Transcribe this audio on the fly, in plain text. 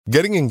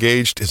Getting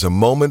engaged is a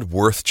moment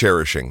worth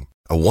cherishing.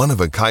 A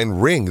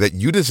one-of-a-kind ring that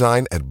you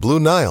design at Blue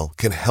Nile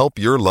can help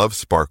your love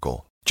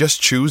sparkle. Just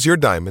choose your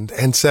diamond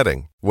and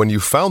setting. When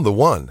you've found the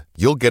one,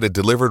 you'll get it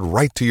delivered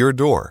right to your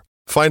door.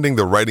 Finding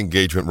the right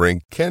engagement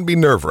ring can be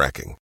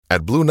nerve-wracking.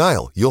 At Blue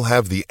Nile, you'll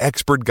have the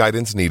expert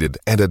guidance needed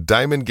and a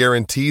diamond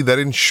guarantee that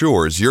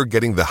ensures you're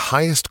getting the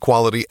highest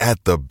quality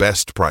at the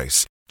best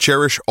price.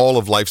 Cherish all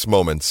of life's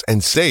moments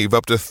and save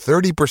up to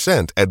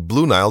 30% at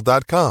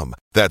BlueNile.com.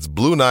 That's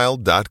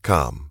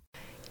BlueNile.com.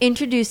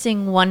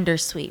 Introducing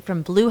Wondersuite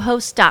from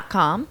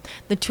Bluehost.com,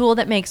 the tool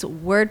that makes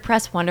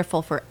WordPress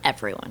wonderful for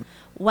everyone.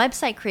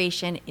 Website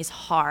creation is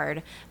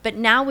hard, but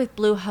now with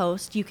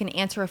Bluehost, you can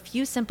answer a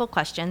few simple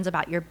questions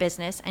about your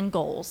business and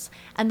goals,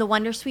 and the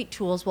Wondersuite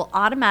tools will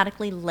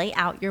automatically lay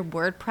out your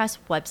WordPress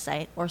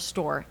website or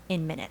store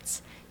in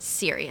minutes.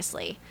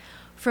 Seriously.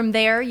 From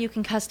there, you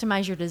can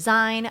customize your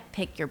design,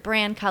 pick your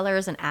brand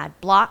colors, and add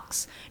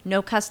blocks.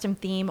 No custom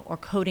theme or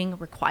coding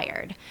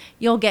required.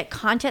 You'll get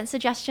content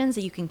suggestions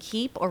that you can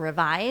keep or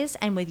revise,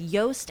 and with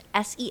Yoast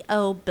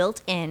SEO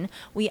built in,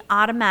 we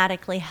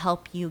automatically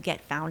help you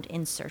get found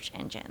in search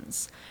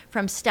engines.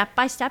 From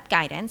step-by-step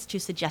guidance to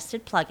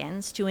suggested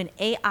plugins to an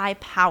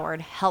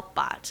AI-powered help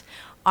bot,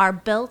 our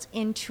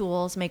built-in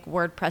tools make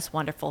WordPress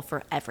wonderful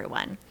for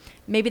everyone.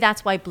 Maybe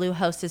that's why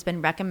Bluehost has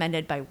been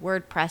recommended by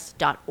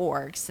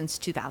WordPress.org since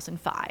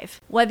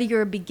 2005. Whether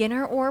you're a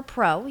beginner or a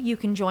pro, you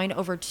can join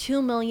over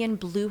 2 million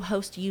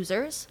Bluehost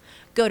users.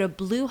 Go to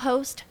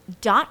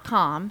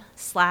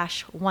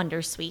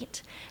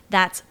bluehost.com/wondersuite.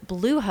 That's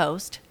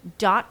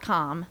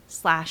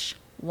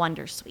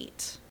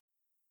bluehost.com/wondersuite.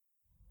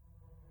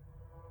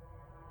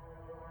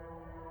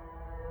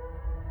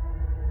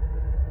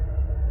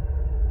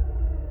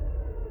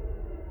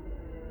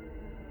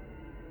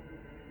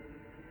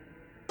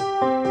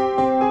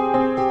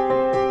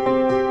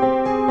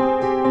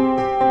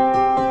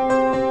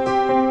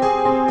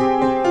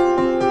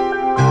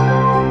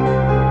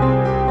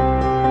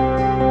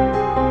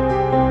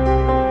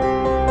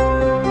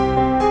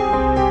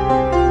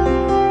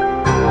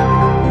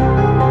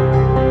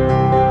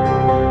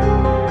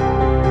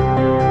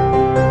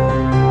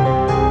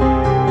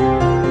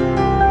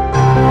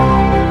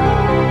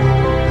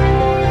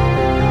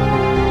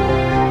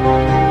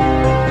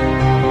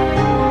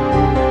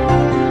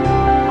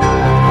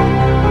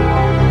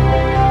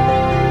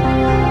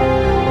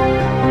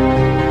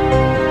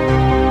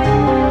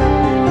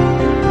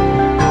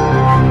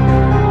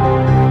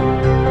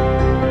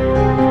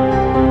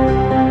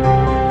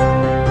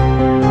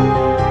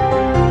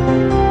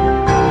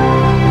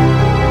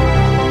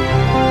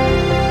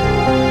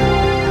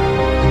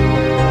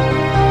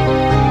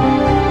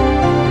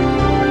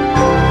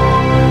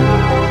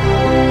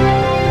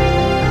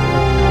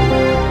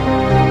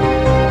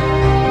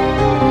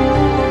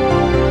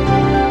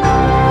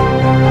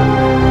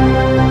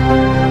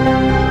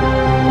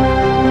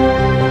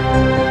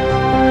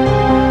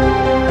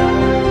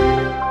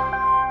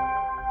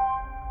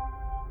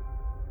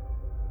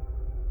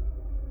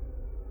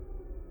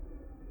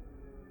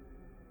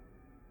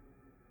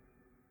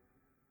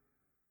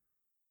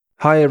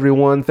 Hi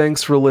everyone,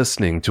 thanks for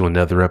listening to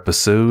another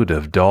episode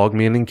of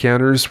Dogman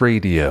Encounters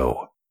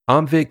Radio.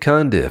 I'm Vic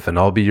Cundiff and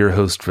I'll be your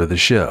host for the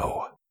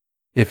show.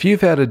 If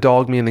you've had a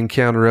Dogman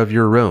encounter of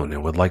your own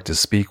and would like to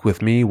speak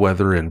with me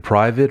whether in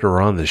private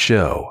or on the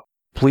show,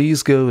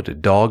 please go to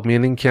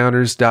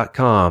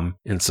dogmanencounters.com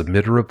and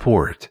submit a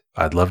report.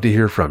 I'd love to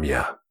hear from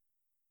you.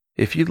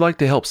 If you'd like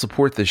to help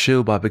support the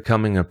show by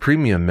becoming a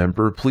premium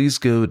member, please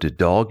go to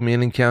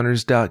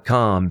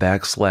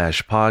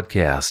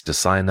dogmanencounters.com/podcast to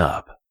sign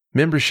up.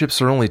 Memberships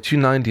are only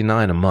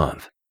 $2.99 a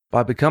month.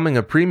 By becoming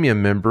a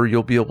premium member,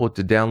 you'll be able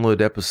to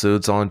download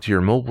episodes onto your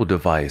mobile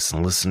device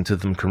and listen to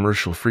them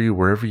commercial-free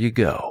wherever you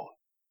go.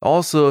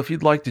 Also, if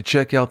you'd like to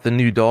check out the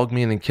new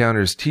Dogman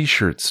Encounters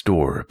t-shirt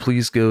store,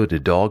 please go to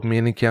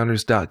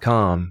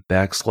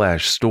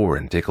dogmanencounters.com/store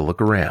and take a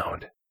look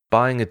around.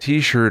 Buying a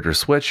t-shirt or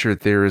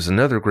sweatshirt there is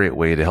another great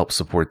way to help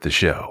support the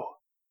show.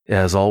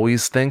 As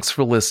always, thanks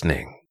for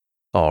listening.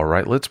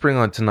 Alright, let's bring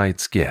on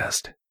tonight's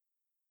guest.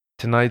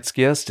 Tonight's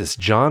guest is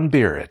John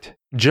Barrett.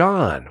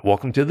 John,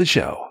 welcome to the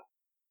show.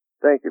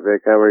 Thank you,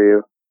 Vic. How are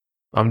you?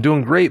 I'm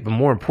doing great, but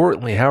more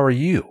importantly, how are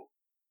you?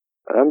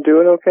 I'm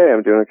doing okay. I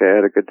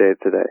had a good day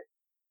today.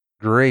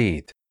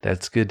 Great.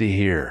 That's good to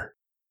hear.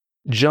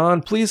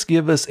 John, please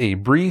give us a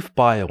brief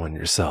bio on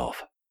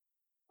yourself.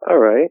 All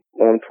right.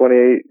 Well, I'm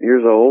 28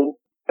 years old.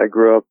 I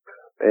grew up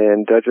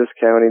in Dutchess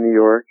County, New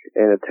York,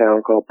 in a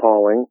town called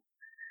Pawling.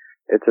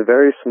 It's a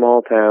very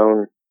small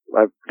town.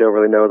 I don't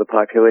really know the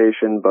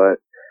population,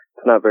 but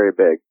it's not very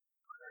big.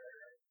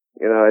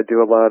 You know, I do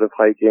a lot of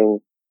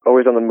hiking,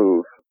 always on the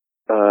move.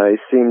 I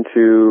seem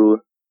to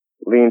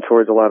lean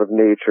towards a lot of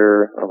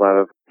nature, a lot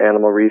of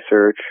animal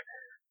research.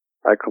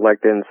 I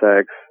collect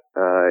insects.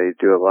 I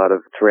do a lot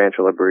of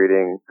tarantula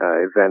breeding.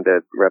 I vend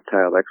at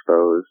reptile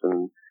expos,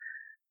 and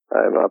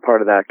I'm a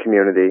part of that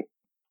community.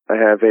 I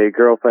have a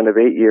girlfriend of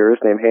 8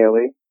 years named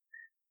Haley.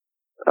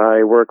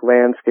 I work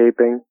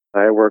landscaping.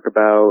 I work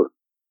about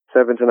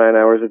 7 to 9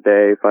 hours a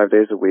day, 5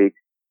 days a week.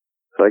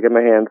 so I get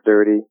my hands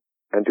dirty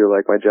and do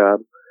like my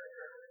job.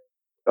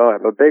 Oh,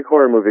 I'm a big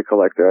horror movie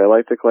collector. I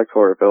like to collect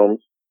horror films.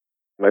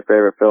 My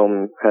favorite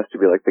film has to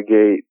be like The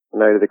Gate,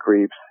 Night of the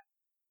Creeps,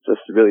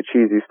 just really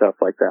cheesy stuff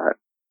like that.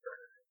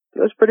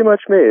 That's pretty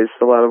much me. It's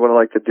a lot of what I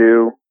like to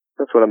do.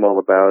 That's what I'm all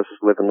about, is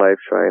just living life,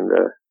 trying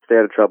to stay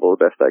out of trouble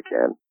the best I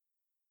can.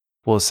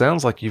 Well, it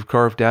sounds like you've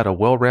carved out a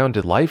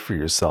well-rounded life for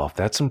yourself.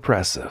 That's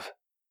impressive.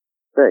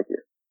 Thank you.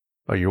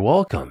 Oh, you're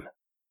welcome.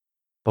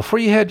 Before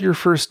you had your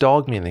first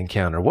dogman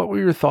encounter, what were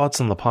your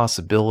thoughts on the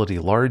possibility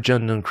large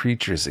unknown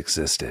creatures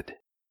existed?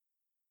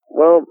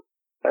 Well,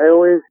 I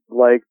always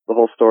liked the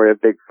whole story of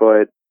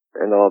Bigfoot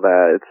and all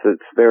that.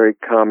 It's very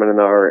common in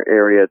our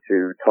area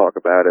to talk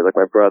about it. Like,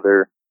 my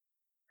brother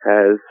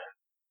has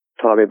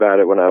taught me about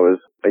it when I was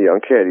a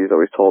young kid. He's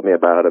always told me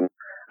about him.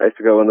 I used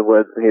to go in the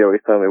woods and he'd always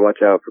tell me,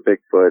 watch out for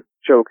Bigfoot,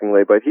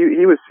 jokingly, but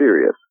he was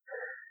serious.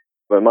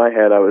 But in my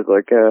head, I was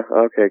like,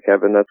 okay,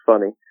 Kevin, that's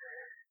funny.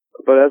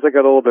 But as I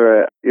got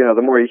older,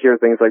 the more you hear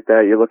things like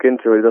that, you look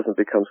into it, it doesn't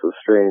become so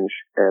strange.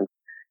 And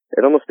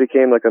it almost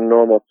became like a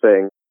normal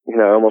thing.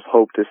 I almost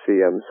hope to see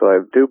him. So I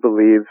do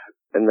believe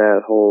in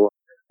that whole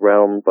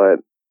realm,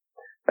 but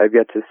I've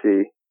yet to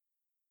see.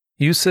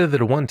 You said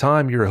that at one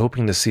time you were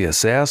hoping to see a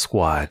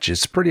Sasquatch.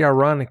 It's pretty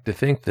ironic to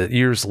think that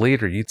years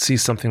later you'd see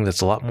something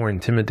that's a lot more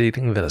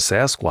intimidating than a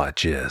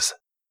Sasquatch is.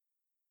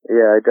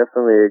 Yeah, I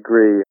definitely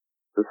agree.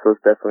 This was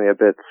definitely a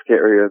bit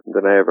scarier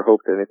than I ever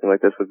hoped anything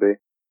like this would be.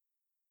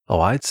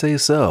 Oh, I'd say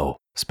so,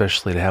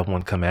 especially to have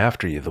one come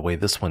after you the way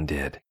this one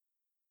did.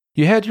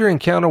 You had your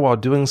encounter while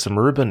doing some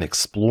urban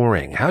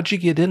exploring. How'd you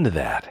get into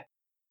that?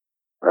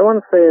 I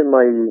want to say in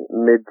my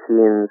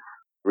mid-teens,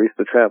 we used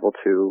to travel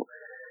to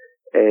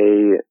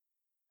a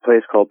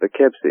place called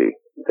Poughkeepsie.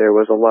 There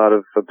was a lot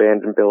of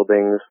abandoned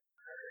buildings.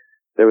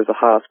 There was a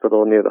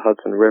hospital near the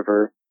Hudson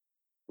River.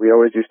 We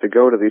always used to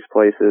go to these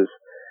places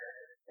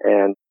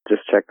and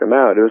just check them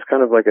out. It was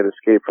kind of like an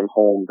escape from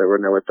home. There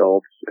were no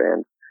adults,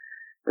 and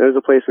it was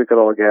a place we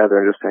could all gather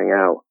and just hang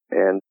out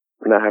and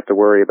not have to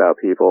worry about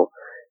people.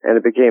 And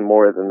it became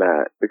more than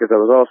that, because I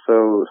was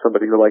also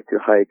somebody who liked to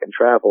hike and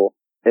travel.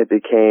 It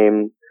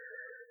became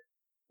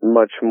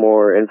much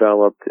more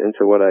enveloped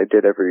into what I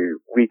did every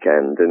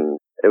weekend, and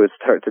it would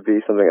start to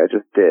be something I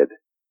just did.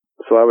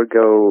 So I would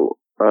go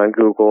on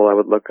Google, I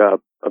would look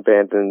up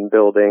abandoned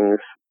buildings,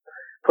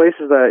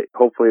 places that I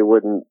hopefully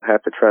wouldn't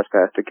have to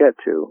trespass to get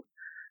to.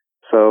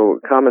 So,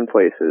 common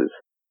places.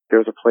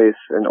 There's a place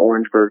in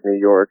Orangeburg, New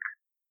York,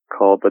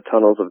 called the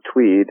Tunnels of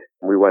Tweed.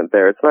 We went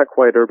there. It's not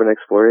quite urban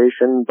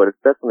exploration, but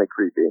it's definitely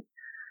creepy.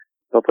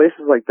 So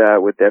places like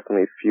that would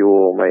definitely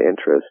fuel my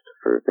interest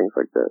for things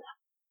like this.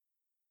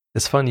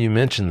 It's funny you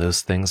mention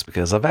those things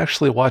because I've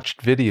actually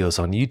watched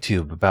videos on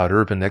YouTube about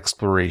urban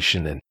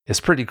exploration, and it's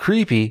pretty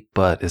creepy,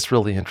 but it's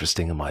really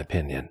interesting in my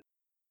opinion.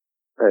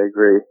 I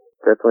agree.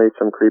 Definitely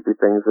some creepy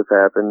things have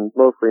happened,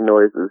 mostly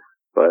noises,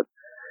 but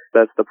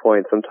that's the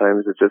point.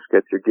 Sometimes it just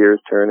gets your gears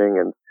turning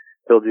and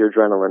builds your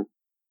adrenaline.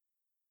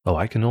 Oh,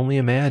 I can only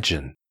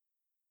imagine.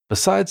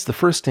 Besides the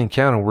first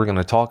encounter we're going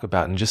to talk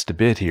about in just a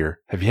bit here,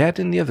 have you had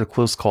any other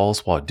close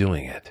calls while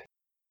doing it?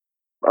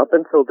 Up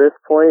until this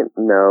point,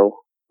 no.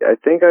 I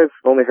think I've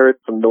only heard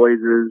some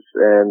noises,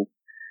 and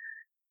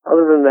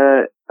other than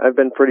that, I've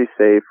been pretty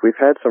safe. We've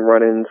had some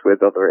run-ins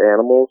with other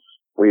animals.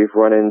 We've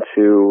run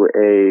into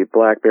a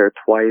black bear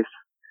twice,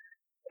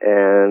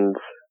 and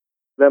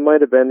that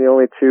might have been the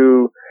only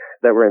two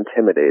that were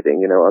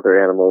intimidating.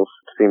 Other animals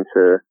seem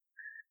to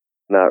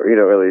not,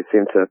 really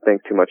seem to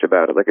think too much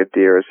about it. Like a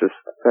deer is just,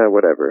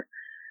 whatever.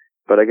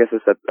 But I guess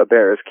it's that a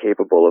bear is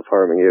capable of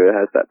harming you. It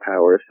has that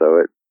power,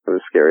 so it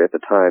was scary at the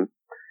time.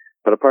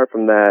 But apart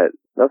from that,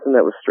 nothing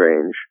that was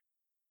strange.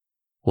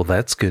 Well,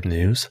 that's good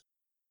news.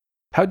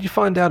 How'd you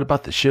find out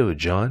about the show,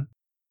 John?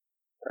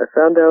 I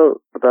found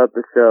out about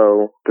the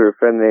show through a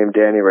friend named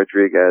Danny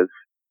Rodriguez.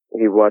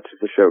 He watches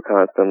the show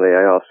constantly.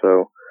 I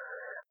also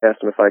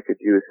asked him if I could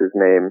use his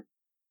name.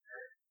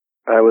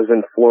 I was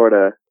in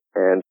Florida,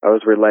 and I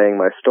was relaying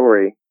my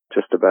story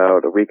just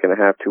about a week and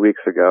a half, 2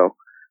 weeks ago,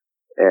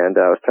 and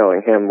I was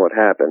telling him what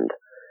happened.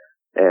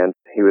 And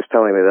he was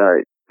telling me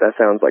that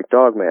sounds like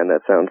Dogman,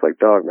 that sounds like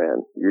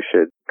Dogman. You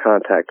should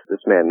contact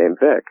this man named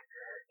Vic.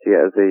 He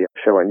has a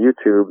show on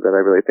YouTube that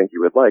I really think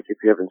you would like if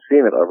you haven't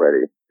seen it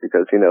already,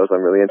 because he knows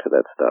I'm really into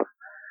that stuff.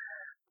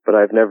 But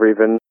I've never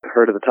even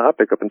heard of the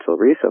topic up until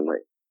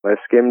recently. I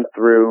skimmed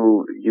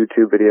through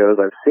YouTube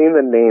videos. I've seen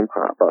the name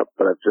pop up,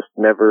 but I've just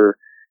never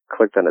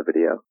clicked on a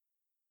video.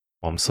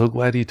 Well, I'm so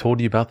glad he told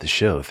you about the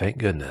show. Thank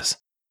goodness.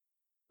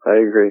 I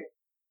agree.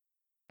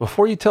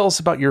 Before you tell us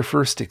about your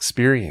first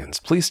experience,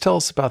 please tell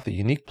us about the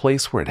unique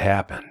place where it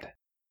happened.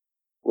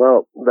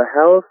 Well, the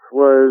house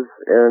was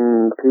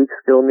in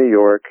Peekskill, New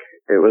York.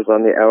 It was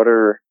on the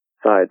outer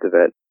sides of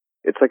it.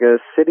 It's like a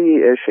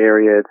city-ish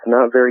area. It's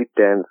not very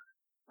dense,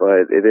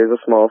 but it is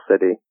a small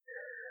city.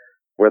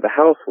 Where the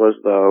house was,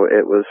 though,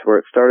 it was where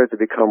it started to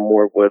become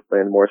more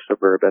woodland, more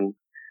suburban.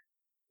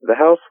 The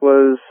house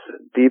was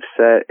deep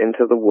set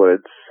into the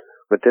woods,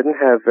 but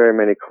didn't have very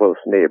many close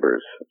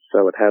neighbors.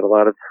 So it had a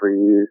lot of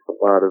trees, a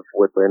lot of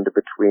woodland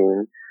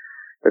between.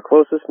 The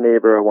closest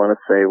neighbor I want to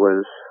say it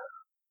was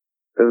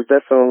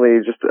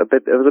definitely just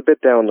it was a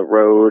bit down the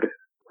road,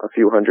 a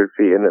few hundred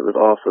feet, and it was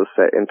also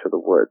set into the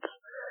woods.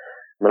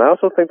 And I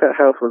also think that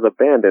house was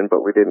abandoned,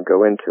 but we didn't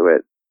go into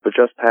it. But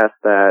just past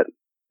that,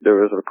 there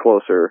was a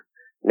closer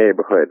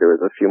neighborhood. There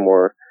was a few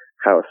more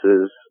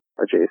houses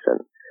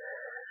adjacent.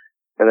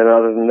 And then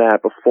other than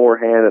that,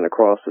 beforehand and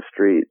across the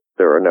street,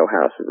 there are no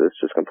houses. It's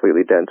just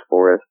completely dense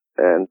forest.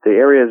 And the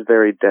area is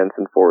very dense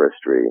in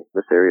forestry,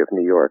 this area of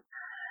New York.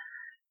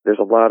 There's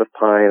a lot of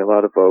pine, a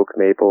lot of oak,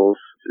 maples.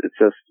 It's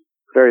just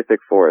very thick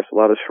forest, a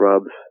lot of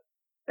shrubs.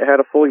 It had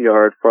a full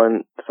yard,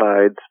 front,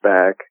 sides,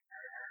 back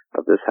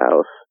of this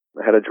house.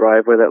 It had a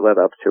driveway that led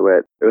up to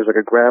it. It was like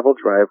a gravel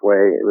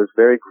driveway. It was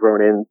very grown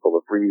in, full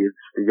of reeds.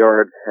 The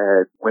yard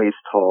had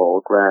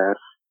waist-tall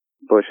grass,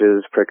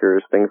 bushes,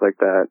 prickers, things like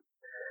that.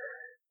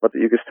 But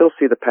you could still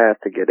see the path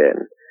to get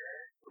in,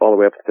 all the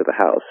way up to the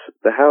house.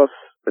 The house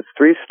is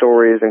 3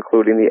 stories,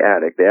 including the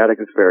attic. The attic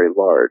is very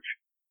large.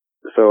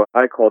 So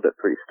I called it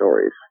 3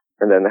 stories.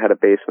 And then it had a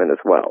basement as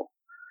well.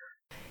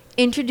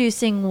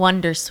 Introducing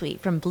Wondersuite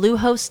from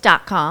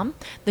Bluehost.com,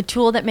 the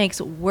tool that makes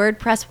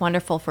WordPress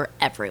wonderful for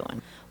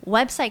everyone.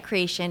 Website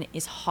creation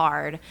is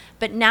hard,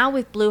 but now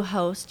with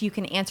Bluehost, you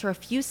can answer a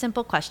few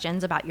simple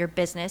questions about your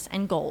business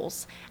and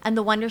goals, and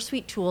the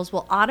Wondersuite tools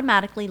will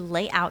automatically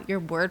lay out your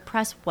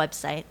WordPress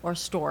website or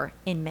store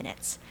in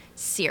minutes.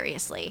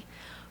 Seriously.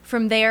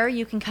 From there,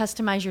 you can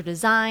customize your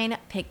design,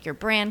 pick your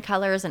brand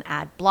colors, and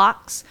add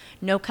blocks.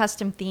 No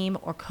custom theme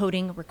or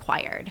coding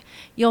required.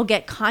 You'll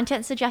get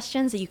content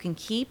suggestions that you can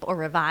keep or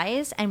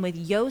revise, and with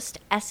Yoast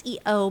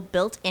SEO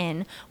built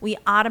in, we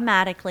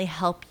automatically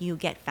help you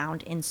get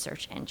found in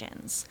search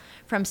engines.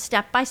 From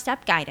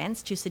step-by-step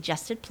guidance to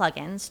suggested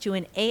plugins to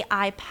an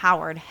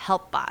AI-powered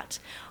help bot,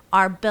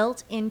 our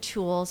built-in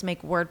tools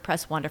make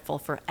WordPress wonderful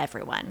for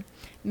everyone.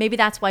 Maybe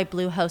that's why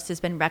Bluehost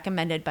has been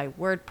recommended by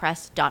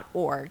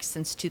WordPress.org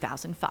since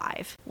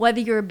 2005.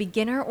 Whether you're a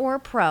beginner or a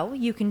pro,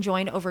 you can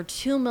join over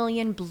 2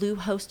 million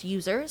Bluehost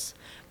users.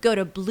 Go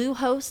to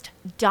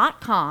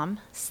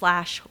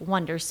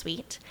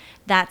bluehost.com/wondersuite.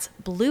 That's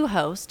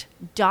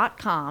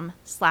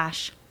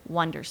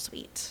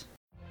bluehost.com/wondersuite.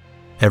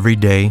 Every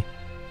day,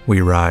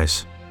 we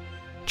rise,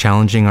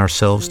 challenging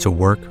ourselves to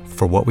work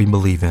for what we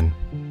believe in.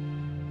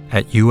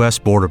 At U.S.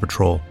 Border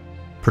Patrol,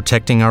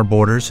 protecting our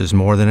borders is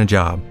more than a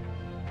job.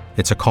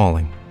 It's a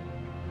calling.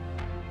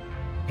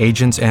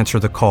 Agents answer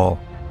the call,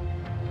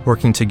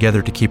 working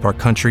together to keep our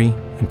country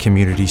and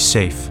communities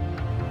safe.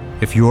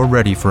 If you're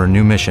ready for a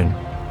new mission,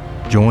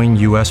 join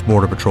U.S.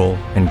 Border Patrol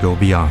and go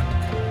beyond.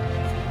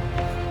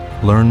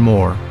 Learn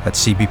more at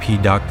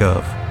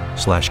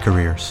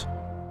cbp.gov/careers.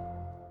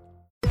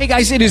 Hey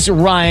guys, it is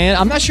Ryan.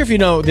 I'm not sure if you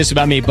know this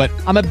about me, but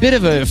I'm a bit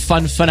of a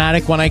fun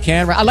fanatic when I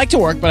can. I like to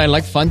work, but I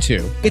like fun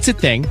too. It's a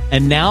thing.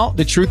 And now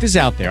the truth is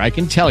out there. I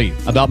can tell you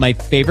about my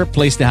favorite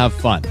place to have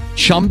fun.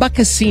 Chumba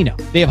Casino.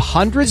 They have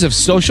hundreds of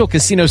social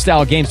casino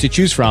style games to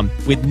choose from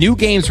with new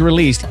games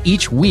released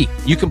each week.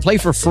 You can play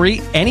for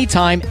free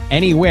anytime,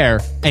 anywhere.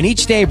 And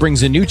each day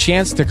brings a new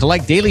chance to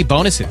collect daily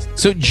bonuses.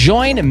 So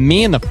join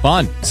me in the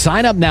fun.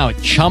 Sign up now at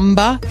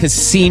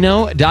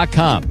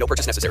ChumbaCasino.com. No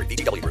purchase necessary.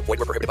 VGW Group. Void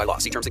where prohibited by law.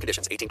 See terms and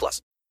conditions.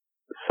 18+.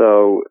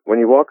 So when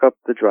you walk up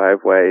the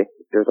driveway,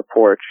 there's a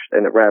porch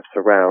and it wraps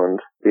around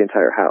the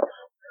entire house.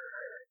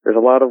 There's a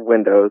lot of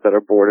windows that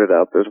are boarded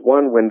up. There's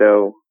one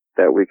window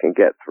that we can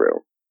get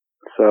through.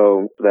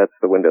 So that's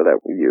the window that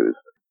we used.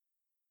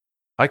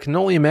 I can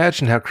only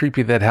imagine how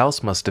creepy that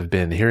house must have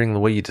been hearing the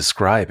way you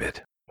describe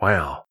it.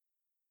 Wow.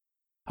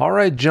 All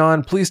right,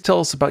 John, please tell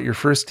us about your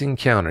first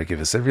encounter. Give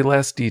us every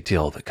last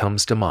detail that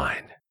comes to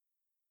mind.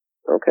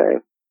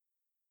 Okay.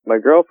 My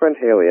girlfriend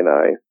Haley and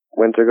I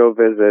went to go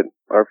visit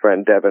our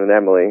friend Devin and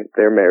Emily.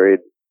 They're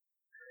married.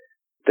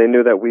 They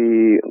knew that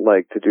we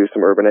like to do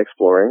some urban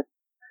exploring.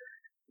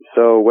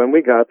 So when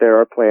we got there,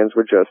 our plans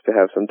were just to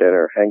have some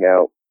dinner, hang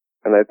out,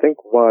 and I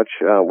think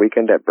watch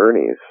Weekend at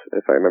Bernie's,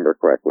 if I remember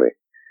correctly.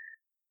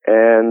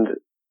 And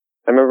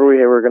I remember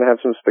we were going to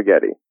have some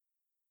spaghetti.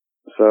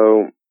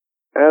 So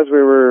as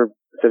we were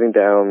sitting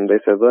down, they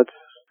said, let's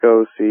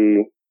go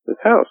see this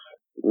house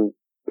and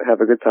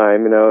have a good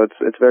time. You know,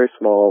 it's very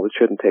small. It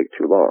shouldn't take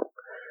too long.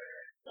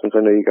 Since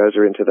I know you guys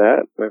are into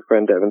that, my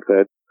friend Devin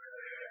said,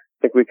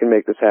 I think we can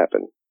make this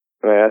happen.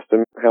 And I asked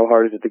him, how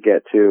hard is it to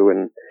get to?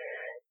 And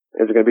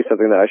is it going to be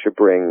something that I should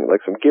bring,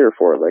 like, some gear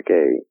for, like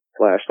a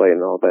flashlight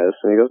and all this?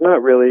 And he goes,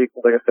 not really.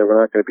 Like I said,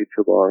 we're not going to be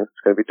too long.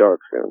 It's going to be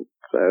dark soon.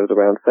 So it was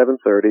around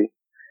 7:30.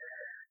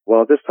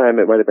 Well, this time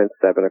it might have been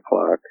 7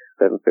 o'clock,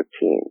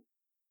 7:15.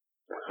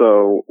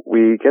 So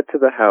we get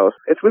to the house.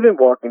 It's within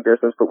walking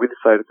distance, but we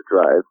decided to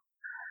drive.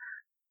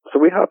 So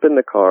we hop in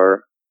the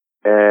car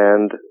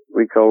and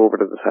we go over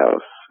to this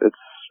house. It's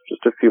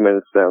just a few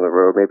minutes down the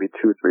road, maybe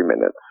 2-3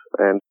 minutes.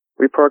 And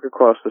we park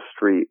across the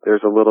street.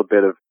 There's a little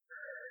bit of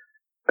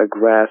a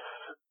grass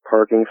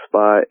parking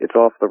spot. It's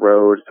off the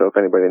road, so if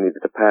anybody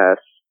needed to pass,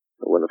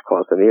 it wouldn't have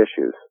caused any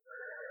issues.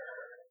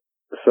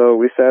 So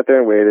we sat there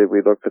and waited.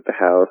 We looked at the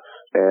house,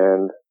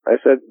 and I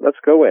said, let's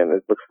go in.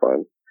 It looks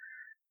fun.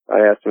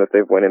 I asked them if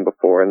they've went in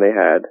before, and they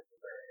had.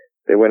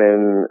 They went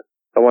in,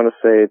 I want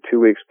to say 2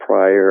 weeks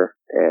prior,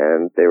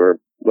 and they were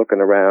looking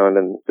around,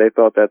 and they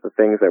thought that the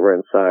things that were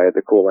inside,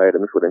 the cool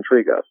items, would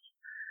intrigue us.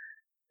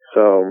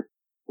 So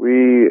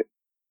we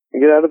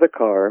get out of the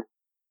car,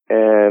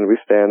 and we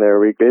stand there.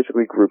 We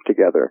basically group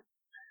together.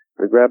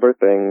 We grab our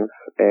things,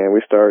 and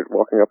we start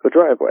walking up the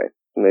driveway.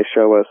 And they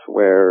show us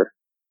where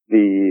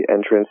the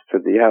entrance to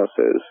the house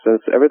is.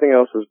 Since everything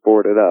else is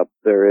boarded up,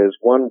 there is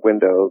one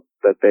window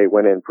that they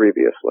went in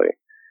previously.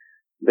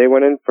 They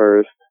went in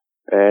first,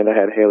 and I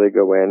had Haley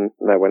go in,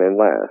 and I went in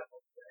last.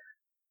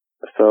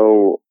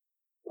 So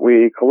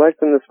we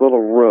collect in this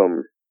little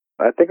room.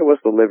 I think it was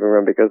the living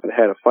room because it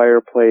had a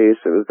fireplace.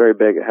 It was very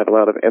big. It had a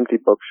lot of empty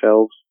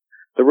bookshelves.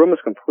 The room was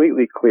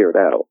completely cleared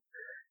out.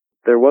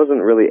 There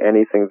wasn't really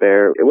anything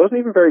there. It wasn't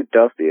even very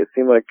dusty. It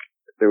seemed like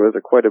there was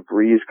quite a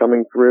breeze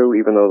coming through,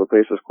 even though the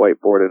place was quite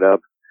boarded up.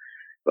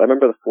 But I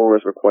remember the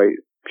floors were quite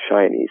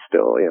shiny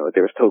still.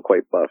 They were still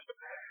quite buffed.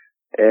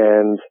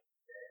 And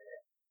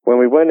when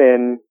we went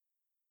in,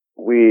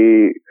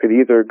 we could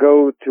either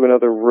go to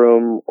another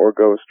room or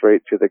go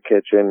straight to the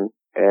kitchen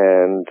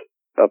and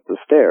up the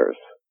stairs.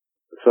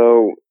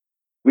 So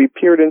we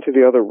peered into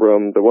the other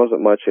room. There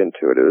wasn't much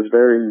into it. It was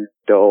very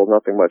dull,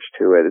 nothing much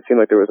to it. It seemed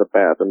like there was a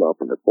bathroom up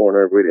in the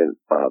corner. We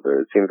didn't bother.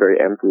 It seemed very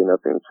empty,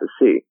 nothing to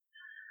see.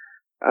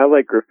 I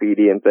like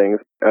graffiti and things.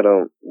 I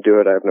don't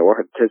do it. I have no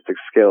artistic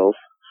skills,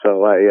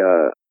 so I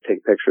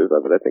take pictures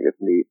of it. I think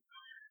it's neat.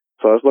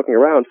 So I was looking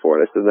around for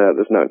it. I said, no,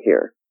 there's none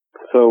here.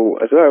 So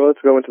I said, all right, well,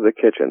 let's go into the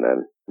kitchen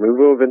then. We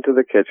move into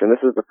the kitchen.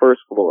 This is the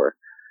first floor,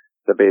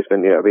 the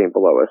basement, being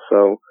below us.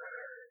 So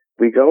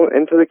we go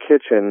into the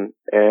kitchen,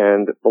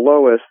 and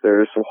below us,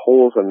 there's some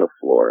holes in the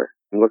floor.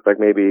 It looked like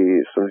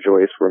maybe some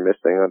joists were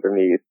missing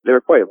underneath. They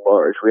were quite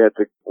large. We had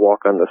to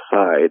walk on the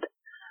side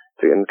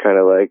and kind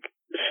of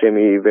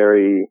shimmy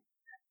very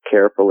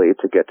carefully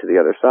to get to the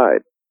other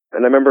side.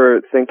 And I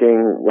remember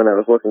thinking when I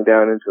was looking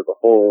down into the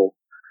hole,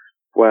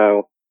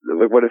 wow,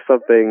 what if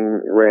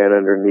something ran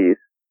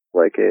underneath?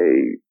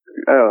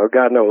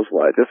 God knows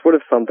what. Just what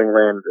if something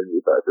ran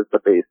underneath us? It's the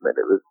basement.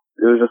 It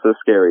was just a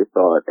scary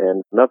thought,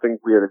 and nothing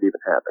weird had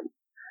even happened.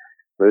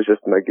 It was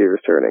just my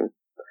gears turning.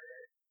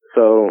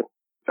 So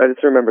I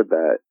just remembered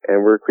that,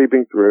 and we're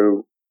creeping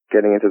through,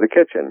 getting into the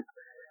kitchen.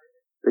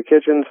 The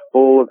kitchen's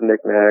full of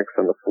knickknacks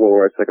on the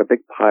floor. It's like a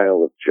big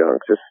pile of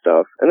junk, just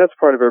stuff. And that's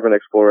part of urban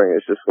exploring,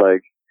 is just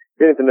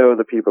getting to know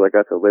the people that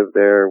got to live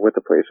there, what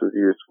the place was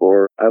used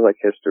for. I like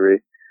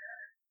history.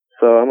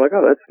 So I'm like,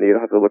 oh, that's neat.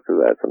 I'll have to look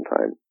through that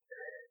sometime.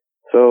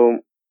 So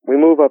we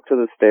move up to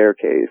the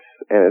staircase,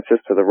 and it's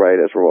just to the right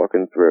as we're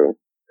walking through.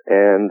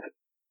 And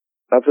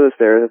up to the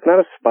stairs, it's not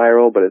a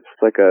spiral, but it's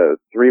like a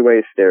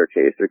three-way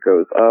staircase. It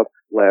goes up,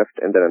 left,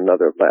 and then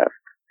another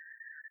left.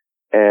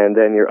 And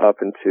then you're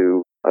up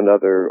into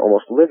another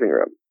almost living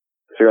room.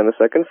 So you're on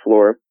the second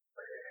floor.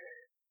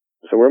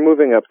 So we're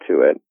moving up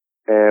to it,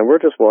 and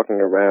we're just walking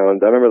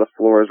around. I remember the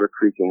floors were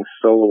creaking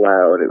so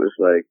loud. It was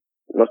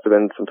it must have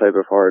been some type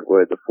of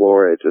hardwood. The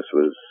floor, it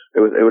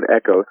would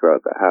echo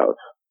throughout the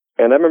house.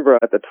 And I remember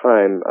at the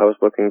time, I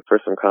was looking for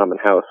some common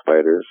house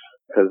spiders,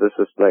 because this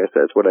is, like I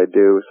said, it's what I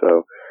do.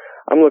 So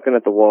I'm looking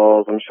at the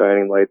walls, I'm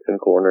shining lights in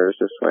corners,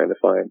 just trying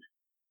to find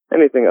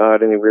anything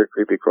odd, any weird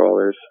creepy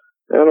crawlers.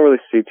 I don't really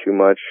see too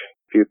much,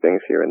 a few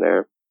things here and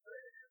there.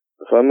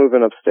 So I'm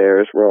moving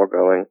upstairs, we're all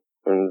going,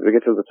 and we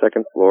get to the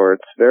second floor.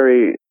 It's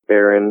very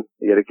barren,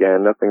 yet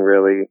again, nothing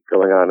really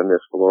going on in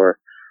this floor.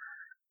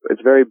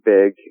 It's very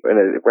big, and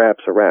it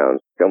wraps around,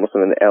 almost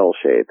in an L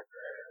shape.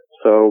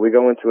 So we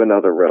go into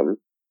another room,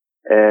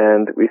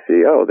 and we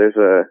see, there's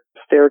a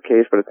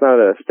staircase, but it's not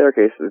a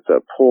staircase, it's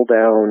a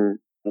pull-down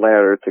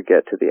ladder to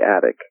get to the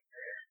attic.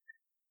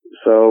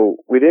 So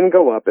we didn't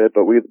go up it,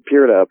 but we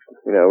peered up,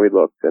 we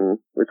looked, and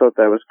we thought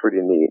that was pretty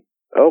neat.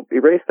 Oh,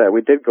 erase that,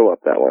 we did go up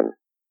that one.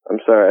 I'm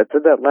sorry, I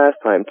did that last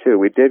time too.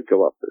 We did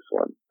go up this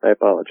one. I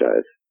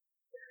apologize.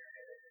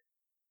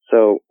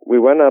 So we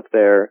went up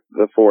there,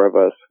 the four of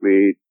us.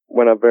 We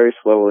went up very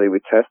slowly. We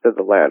tested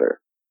the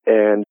ladder.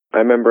 And I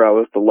remember I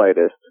was the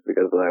lightest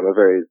because I'm a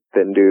very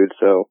thin dude.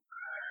 So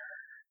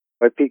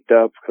I peeked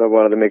up because I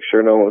wanted to make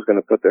sure no one was going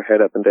to put their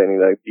head up into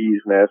any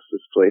bees' nests.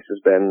 This place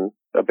has been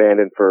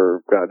abandoned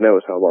for God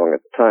knows how long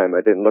at the time.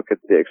 I didn't look at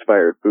the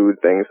expired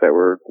food things that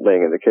were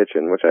laying in the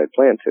kitchen, which I had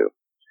planned to.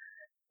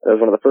 That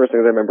was one of the first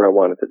things I remember I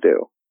wanted to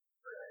do.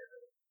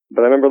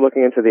 But I remember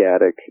looking into the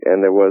attic,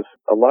 and there was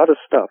a lot of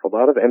stuff, a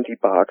lot of empty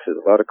boxes,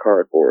 a lot of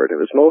cardboard. It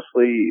was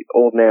mostly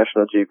old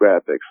National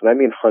Geographics, and I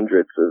mean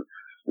hundreds of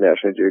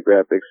National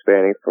Geographics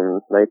spanning from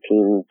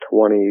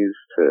 1920s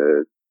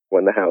to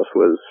when the house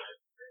was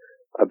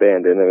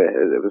abandoned.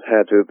 It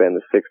had to have been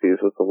the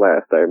 60s was the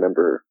last I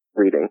remember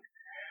reading.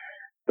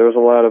 There was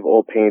a lot of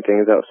old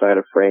paintings outside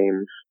of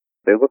frames.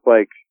 They looked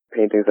like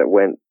paintings that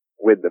went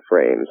with the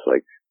frames,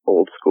 like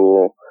old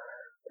school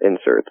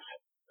inserts.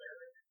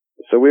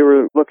 So we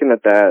were looking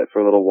at that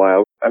for a little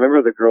while. I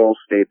remember the girls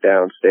stayed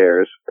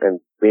downstairs, and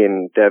me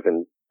and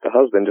Devin, the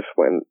husband, just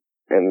went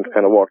and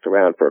kind of walked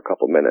around for a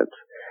couple minutes.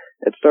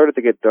 It started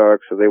to get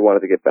dark, so they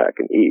wanted to get back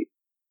and eat.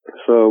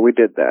 So we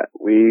did that.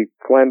 We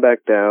climbed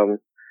back down.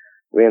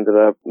 we ended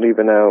up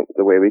leaving out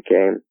the way we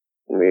came.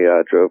 We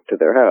drove to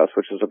their house,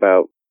 which is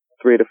about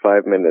 3 to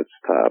 5 minutes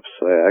tops.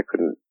 I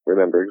couldn't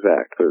remember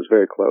exact, but it was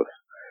very close.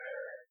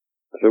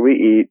 So we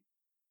eat.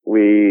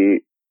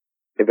 We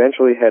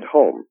eventually head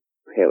home,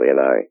 Haley and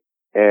I,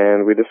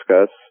 and we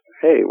discuss,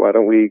 hey, why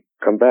don't we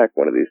come back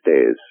one of these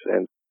days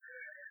and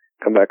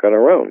come back on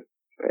our own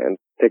and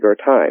take our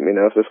time,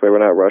 so this way we're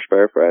not rushed by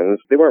our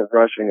friends. They weren't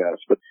rushing us,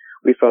 but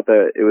we felt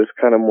that it was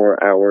kind of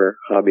more our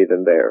hobby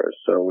than theirs.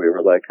 So we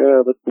were like,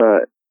 let's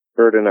not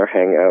burden our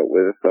hangout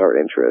with our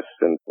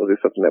interests, and we'll do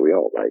something that we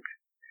all like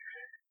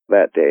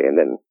that day, and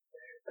then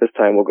this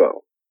time we'll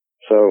go.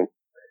 So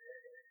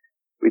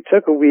we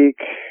took a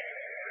week,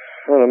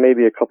 I don't know,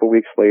 maybe a couple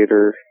weeks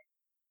later,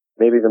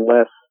 maybe even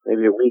less,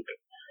 maybe a week.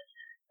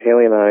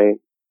 Haley and I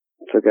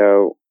took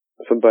out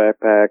some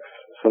backpacks,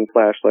 some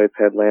flashlights,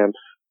 headlamps,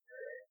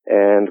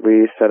 and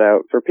we set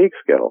out for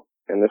Peekskill.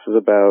 And this is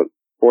about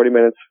 40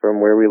 minutes from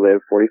where we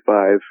live,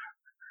 45.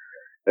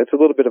 It's a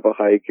little bit of a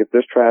hike. If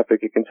there's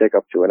traffic, it can take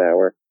up to an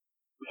hour.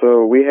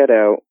 So we head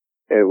out.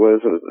 It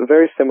was a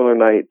very similar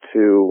night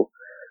to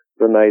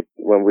the night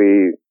when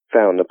we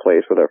found the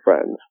place with our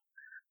friends.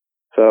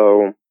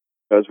 So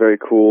it was very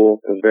cool.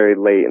 It was very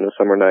late in the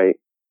summer night.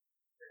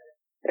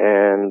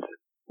 And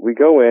we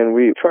go in.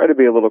 We try to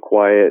be a little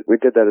quiet. We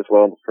did that as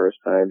well the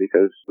first time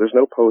because there's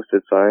no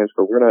posted signs,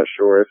 but we're not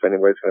sure if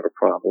anybody's going to have a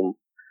problem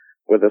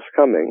with us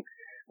coming.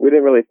 We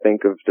didn't really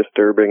think of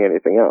disturbing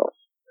anything else.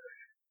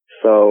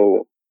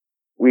 So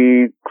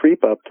we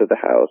creep up to the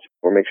house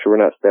or make sure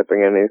we're not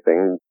stepping on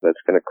anything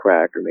that's going to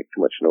crack or make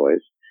too much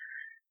noise.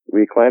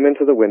 We climb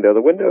into the window.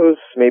 The window's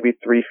maybe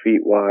 3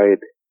 feet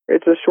wide.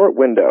 It's a short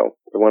window,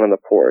 the one on the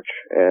porch,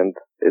 and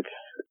it's,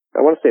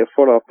 I want to say, a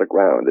foot off the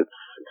ground. It's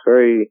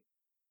very,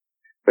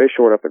 very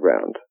short off the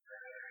ground.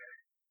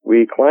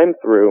 We climb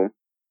through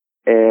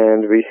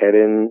and we head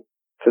in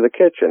to the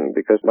kitchen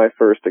because my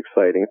first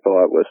exciting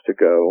thought was to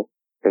go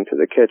into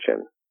the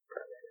kitchen.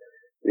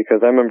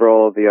 Because I remember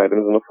all of the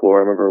items on the floor.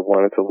 I remember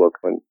wanting to look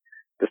and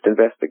just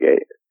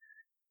investigate.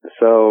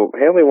 So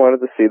Haley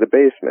wanted to see the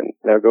basement.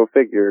 Now go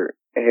figure,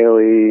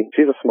 Haley,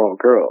 she's a small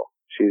girl.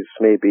 She's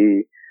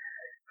maybe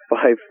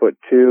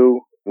 5'2",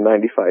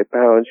 95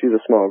 pounds. She's a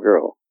small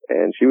girl.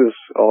 And she was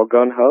all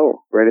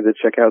gung-ho, ready to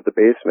check out the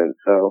basement.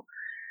 So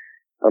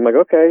I'm like,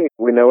 okay,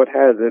 we know it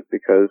has it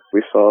because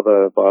we saw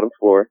the bottom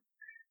floor.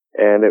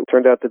 And it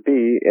turned out to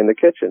be in the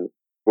kitchen.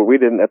 Well, we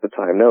didn't at the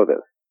time know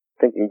this.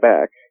 Thinking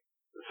back.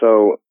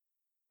 So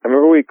I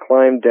remember we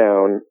climbed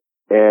down,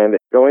 and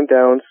going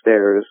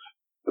downstairs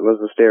was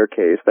the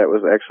staircase that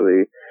was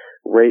actually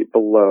right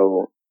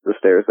below the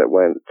stairs that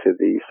went to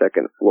the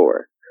second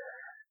floor.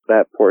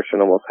 That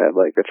portion almost had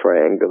like a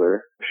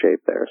triangular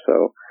shape there.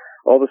 So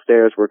all the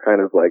stairs were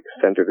kind of like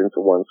centered into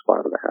one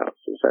spot of the house,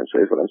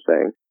 essentially, is what I'm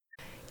saying.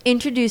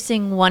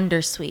 Introducing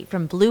Wondersuite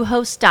from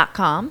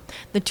Bluehost.com,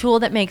 the tool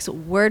that makes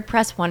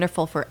WordPress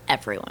wonderful for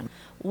everyone.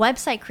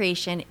 Website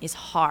creation is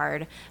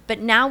hard, but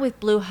now with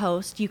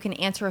Bluehost, you can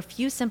answer a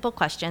few simple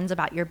questions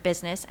about your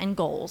business and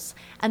goals,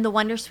 and the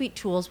Wondersuite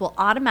tools will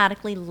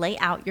automatically lay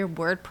out your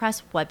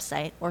WordPress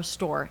website or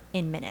store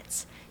in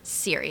minutes.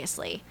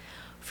 Seriously.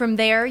 From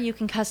there, you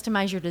can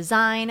customize your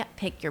design,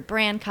 pick your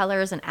brand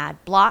colors, and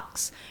add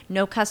blocks.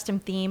 No custom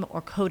theme or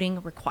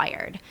coding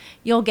required.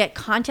 You'll get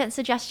content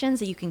suggestions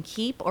that you can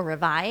keep or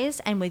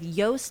revise, and with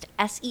Yoast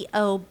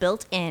SEO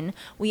built in,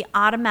 we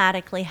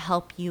automatically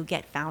help you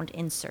get found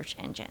in search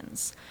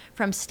engines.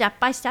 From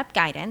step-by-step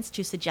guidance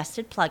to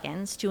suggested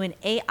plugins to an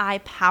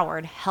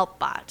AI-powered help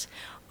bot,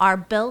 our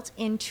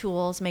built-in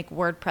tools make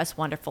WordPress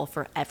wonderful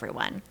for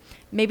everyone.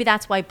 Maybe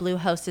that's why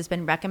Bluehost has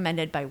been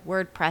recommended by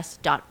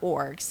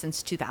WordPress.org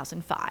since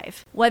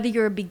 2005. Whether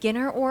you're a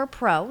beginner or a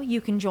pro,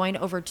 you can join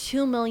over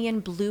 2 million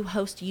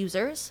Bluehost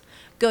users.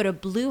 Go to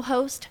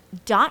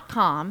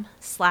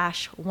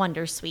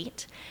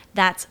bluehost.com/Wondersuite.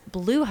 That's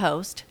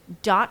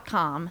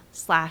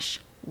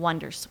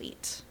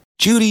bluehost.com/Wondersuite.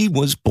 Judy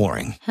was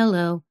boring.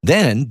 Hello.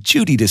 Then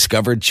Judy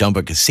discovered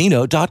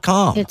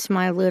ChumbaCasino.com. It's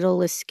my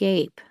little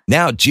escape.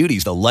 Now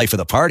Judy's the life of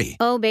the party.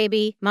 Oh,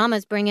 baby,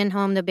 mama's bringing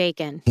home the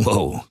bacon.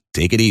 Whoa,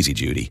 take it easy,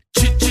 Judy.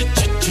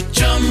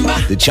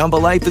 The Chumba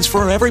life is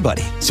for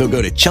everybody. So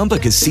go to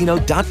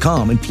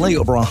ChumbaCasino.com and play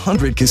over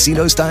 100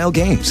 casino-style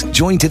games.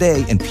 Join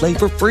today and play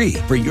for free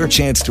for your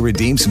chance to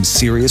redeem some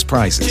serious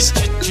prizes.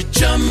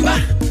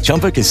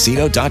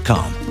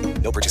 ChumbaCasino.com.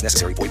 No purchase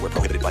necessary. Void where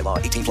prohibited by law.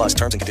 18+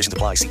 terms and conditions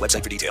apply. See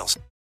website for details.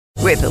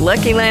 With the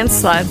Lucky Land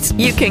Slots,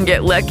 you can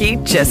get lucky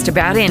just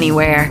about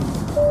anywhere.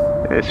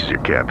 This is your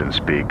captain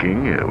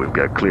speaking. We've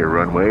got clear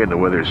runway and the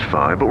weather's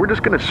fine, but we're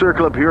just going to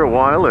circle up here a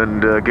while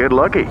and get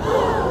lucky.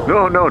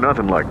 No,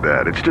 nothing like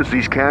that. It's just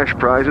these cash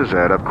prizes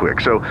add up quick.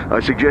 So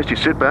I suggest you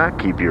sit back,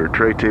 keep your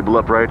tray table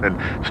upright, and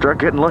start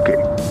getting lucky.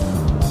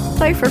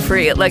 Play for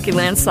free at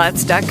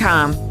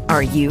LuckyLandSlots.com.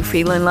 Are you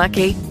feeling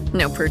lucky?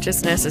 No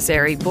purchase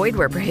necessary. Void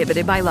where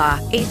prohibited by law.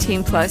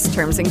 18+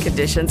 terms and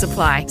conditions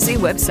apply. See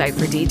website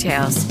for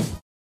details.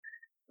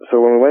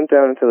 So when we went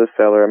down into the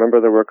cellar, I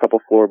remember there were a couple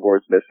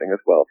floorboards missing as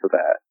well for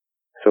that.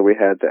 So we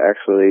had to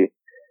actually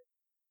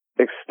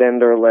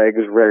extend our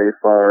legs very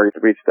far to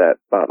reach that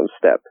bottom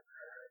step.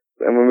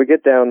 And when we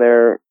get down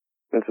there,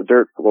 it's a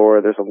dirt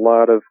floor. There's a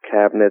lot of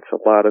cabinets,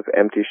 a lot of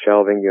empty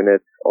shelving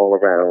units all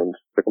around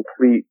the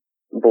complete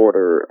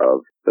border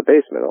of the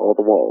basement, all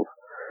the walls.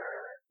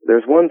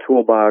 There's one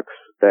toolbox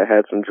that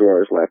had some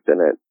drawers left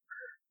in it.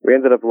 We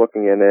ended up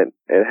looking in it.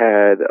 It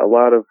had a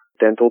lot of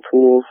dental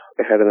tools.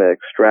 It had an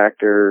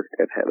extractor.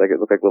 It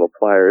looked like little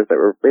pliers that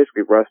were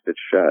basically rusted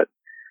shut.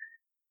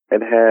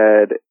 It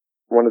had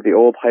one of the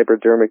old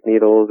hypodermic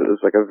needles. It was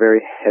like a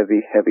very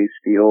heavy, heavy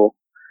steel.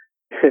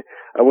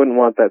 I wouldn't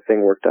want that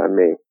thing worked on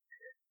me.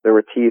 There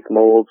were teeth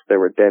molds. There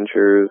were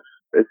dentures.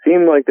 It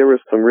seemed like there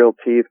was some real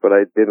teeth, but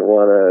I didn't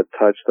want to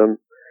touch them.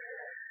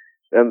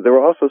 And there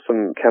were also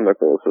some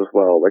chemicals as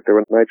well. Like there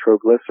were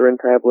nitroglycerin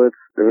tablets.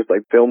 There was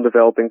like film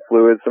developing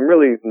fluid, some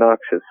really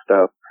noxious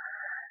stuff.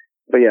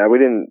 But yeah,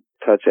 we didn't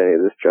touch any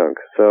of this junk.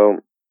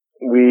 So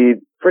we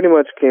pretty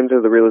much came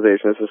to the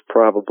realization this was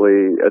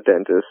probably a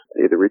dentist,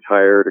 either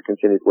retired or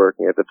continued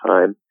working at the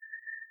time.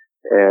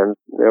 And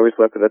we always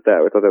left it at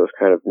that. We thought that was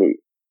kind of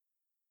neat.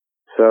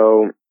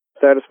 So,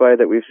 satisfied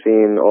that we've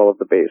seen all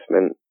of the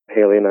basement,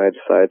 Haley and I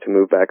decided to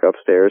move back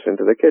upstairs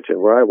into the kitchen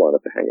where I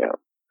wanted to hang out.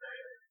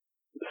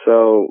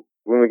 So,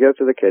 when we get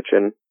to the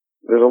kitchen,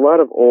 there's a lot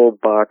of old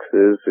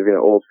boxes of,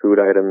 old food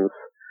items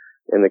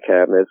in the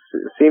cabinets.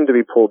 It seem to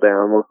be pulled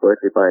down, most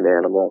likely by an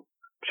animal,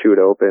 chewed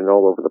open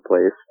all over the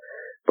place,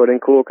 but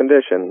in cool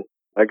condition.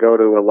 I go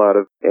to a lot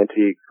of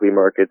antique flea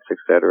markets,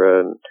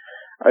 etc., and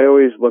I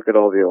always look at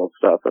all the old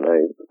stuff and I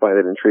find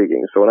it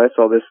intriguing. So when I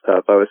saw this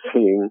stuff, I was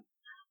seeing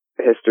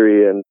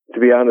history and,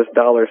 to be honest,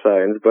 dollar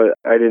signs, but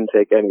I didn't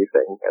take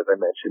anything, as I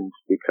mentioned,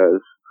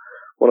 because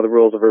one of the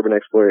rules of urban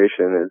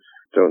exploration is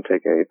don't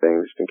take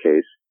anything just in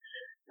case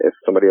if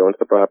somebody owns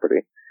the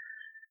property.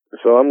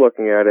 So I'm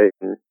looking at it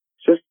and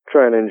just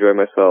trying to enjoy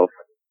myself.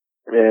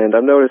 And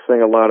I'm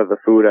noticing a lot of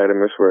the food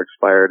items were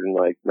expired in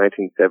like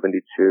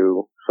 1972.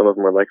 Some of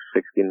them were like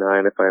 69,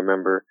 if I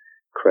remember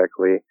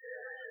correctly.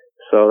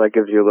 So that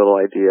gives you a little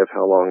idea of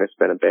how long it's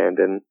been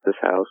abandoned, this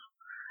house.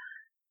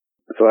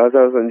 So as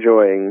I was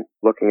enjoying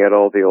looking at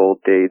all the old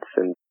dates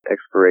and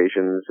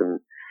expirations and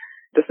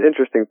just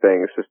interesting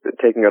things, just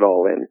taking it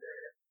all in,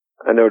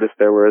 I noticed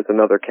there was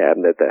another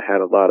cabinet that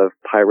had a lot of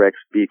Pyrex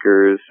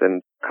beakers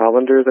and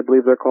colanders, I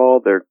believe they're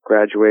called. They're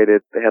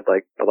graduated. They had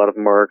like a lot of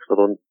marks,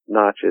 little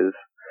notches,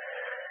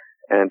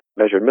 and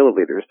measured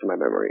milliliters to my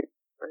memory.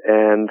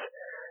 And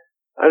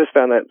I just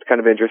found that kind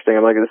of interesting.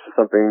 I'm like, this is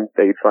something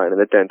that you'd find in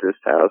a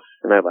dentist's house.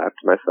 And I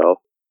laughed to myself.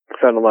 I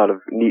found a lot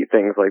of neat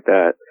things like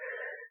that.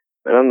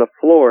 And on the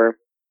floor,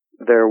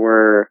 there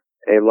were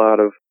a lot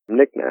of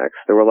knickknacks.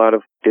 There were a lot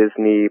of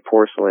Disney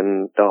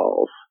porcelain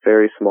dolls,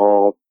 very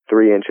small,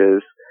 3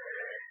 inches.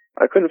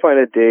 I couldn't find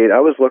a date. I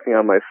was looking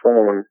on my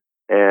phone,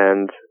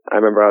 and I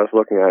remember I was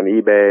looking on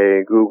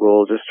eBay,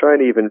 Google, just trying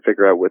to even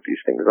figure out what these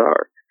things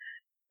are.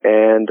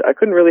 And I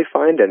couldn't really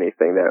find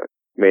anything that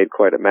made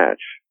quite a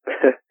match.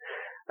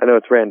 I know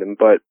it's random,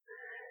 but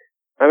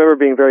I remember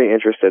being very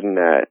interested in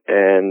that.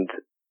 And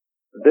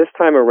this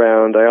time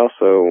around, I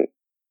also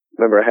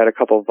remember I had a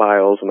couple of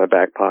vials in my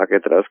back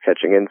pocket that I was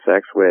catching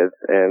insects with,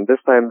 and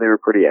this time they were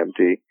pretty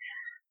empty.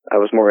 I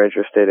was more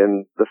interested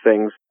in the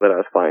things that I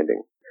was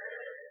finding.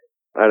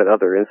 I had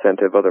other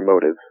incentive, other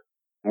motives.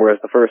 Whereas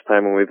the first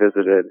time when we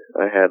visited,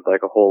 I had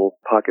like a whole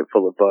pocket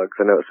full of bugs.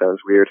 I know it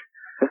sounds weird.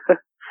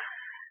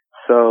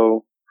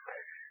 So,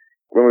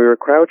 when we were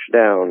crouched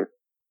down,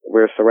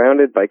 we're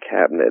surrounded by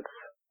cabinets.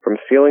 From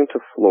ceiling to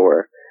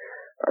floor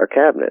are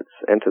cabinets,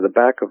 and to the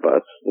back of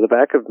us, the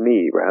back of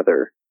me,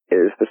 rather,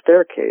 is the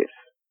staircase.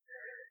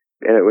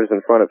 And it was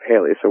in front of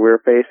Haley, so we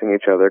were facing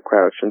each other,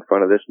 crouched in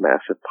front of this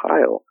massive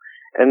pile.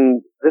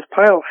 And this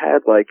pile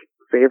had, like,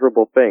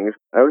 favorable things.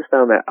 I always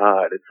found that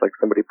odd. It's like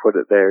somebody put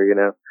it there,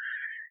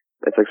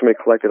 It's like somebody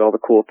collected all the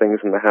cool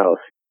things in the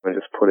house and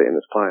just put it in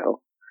this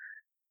pile.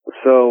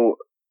 So,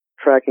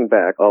 tracking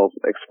back, I'll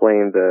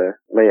explain the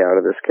layout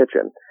of this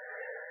kitchen.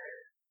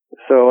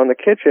 So on the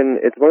kitchen,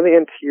 it's one of the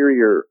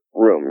interior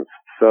rooms.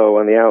 So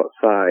on the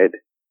outside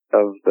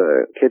of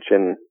the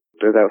kitchen,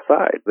 there's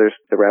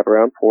the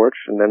wraparound porch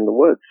and then the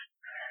woods.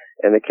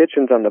 And the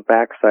kitchen's on the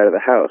back side of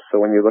the house. So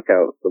when you look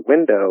out the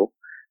window,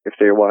 if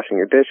you're washing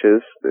your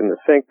dishes in the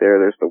sink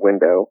there's the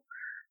window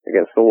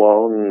against the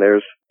wall, and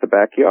there's the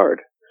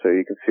backyard. So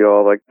you can see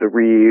all like the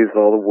wreaths,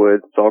 all the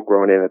wood, it's all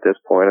grown in at this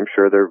point. I'm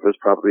sure there was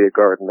probably a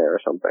garden there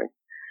or something.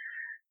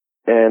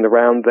 And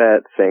around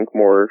that sink,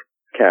 more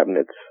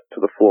cabinets to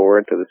the floor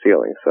and to the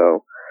ceiling.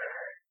 So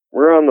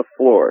we're on the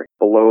floor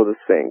below the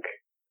sink,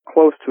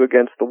 close to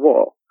against the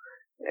wall.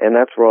 And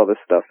that's where all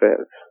this stuff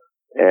is.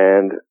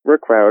 And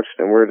we're crouched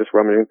and we're just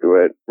rummaging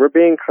through it. We're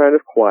being kind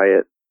of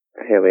quiet,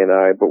 Haley and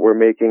I, but we're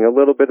making a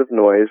little bit of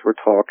noise. We're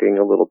talking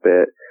a little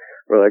bit.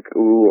 We're like,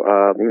 ooh,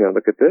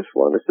 look at this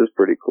one. This is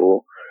pretty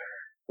cool.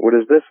 What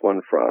is this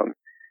one from?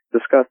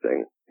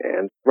 Discussing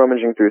and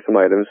rummaging through some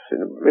items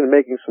and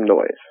making some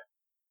noise.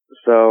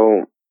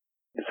 So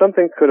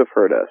something could have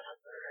hurt us.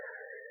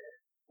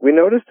 We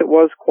noticed it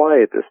was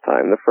quiet this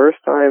time. The first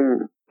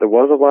time There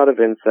was a lot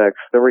of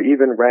insects. There were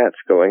even rats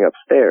going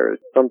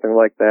upstairs, something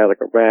like that, like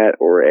a rat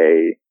or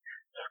a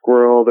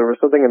squirrel. There was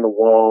something in the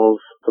walls,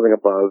 something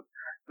above,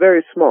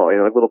 very small,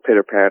 like little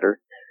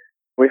pitter-patter.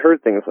 We heard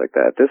things like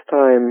that. This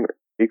time,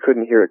 you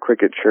couldn't hear a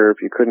cricket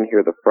chirp. You couldn't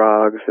hear the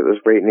frogs. It was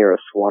right near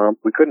a swamp.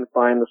 We couldn't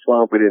find the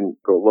swamp. We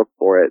didn't go look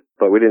for it,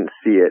 but we didn't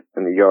see it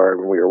in the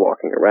yard when we were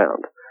walking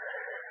around.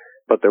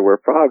 But there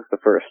were frogs the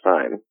first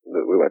time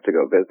that we went to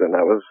go visit, and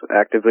I was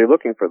actively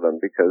looking for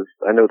them because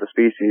I know the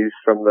species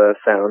from the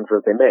sounds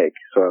that they make.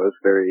 So I was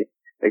very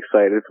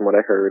excited from what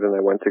I heard, and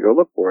I went to go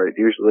look for it.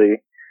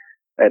 Usually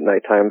at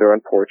nighttime they're on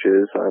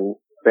porches, on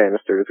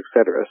banisters,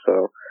 etc.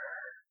 So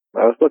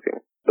I was looking.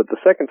 But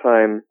the second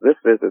time, this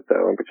visit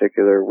though in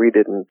particular, we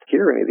didn't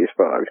hear any of these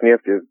frogs, and you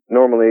have to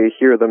normally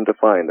hear them to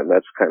find them.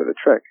 That's kind of the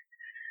trick.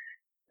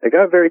 It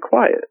got very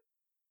quiet,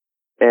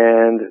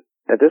 and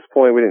at this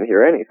point we didn't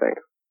hear anything.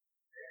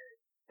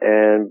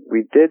 And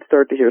we did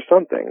start to hear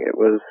something. It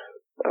was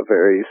a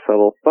very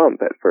subtle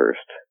thump at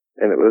first,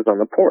 and it was on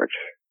the porch,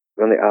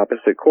 on the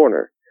opposite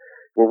corner.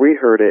 Where we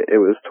heard it, it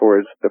was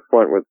towards the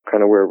front, with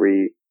kind of where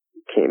we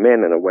came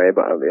in a way,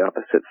 but on the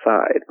opposite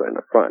side, but in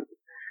the front.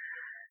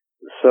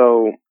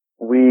 So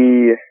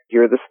we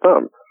hear this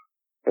thump.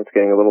 It's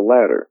getting a little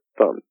louder.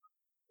 Thump,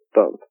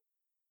 thump,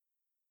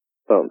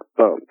 thump,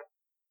 thump.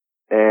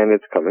 And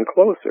it's coming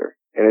closer.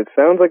 And it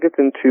sounds like it's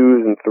in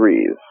 2s and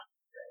 3s.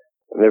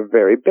 And they're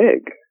very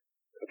big.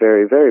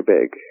 Very, very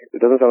big.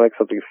 It doesn't sound like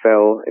something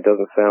fell. It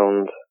doesn't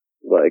sound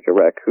like a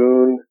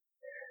raccoon,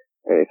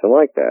 anything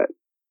like that.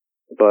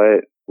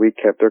 But we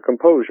kept our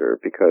composure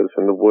because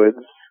in the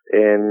woods,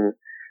 in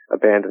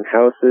abandoned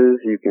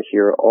houses, you can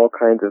hear all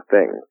kinds of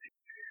things.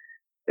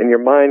 And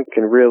your mind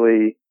can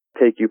really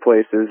take you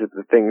places at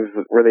the things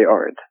where they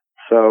aren't.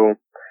 So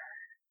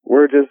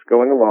we're just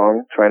going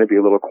along, trying to be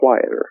a little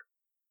quieter.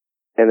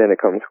 And then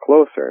it comes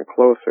closer and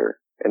closer.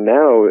 And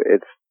now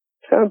it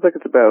sounds like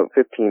it's about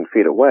 15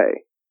 feet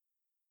away.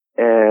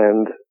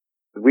 And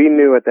we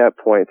knew at that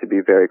point to be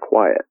very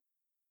quiet.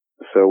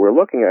 So we're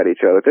looking at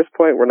each other. At this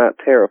point, we're not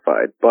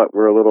terrified, but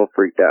we're a little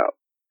freaked out.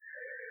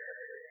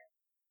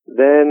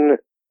 Then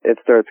it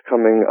starts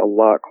coming a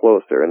lot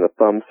closer, and the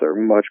thumps are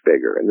much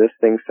bigger, and this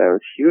thing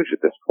sounds huge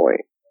at this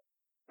point.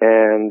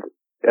 And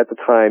at the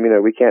time,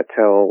 we can't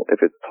tell if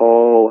it's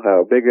tall,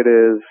 how big it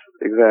is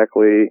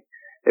exactly,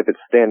 if it's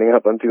standing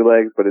up on 2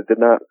 legs, but it did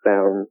not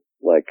sound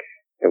like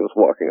it was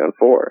walking on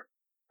 4.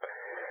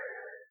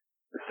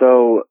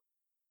 So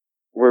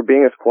we're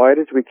being as quiet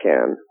as we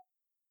can.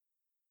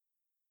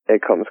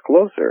 It comes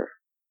closer,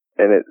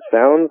 and it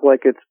sounds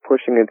like it's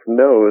pushing its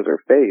nose or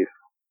face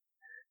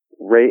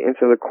right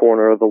into the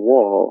corner of the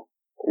wall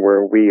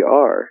where we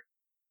are,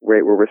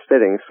 right where we're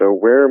sitting. So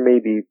we're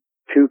maybe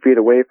 2 feet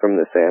away from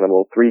this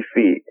animal, 3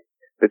 feet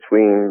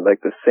between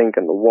like the sink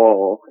and the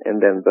wall,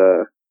 and then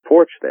the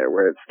porch there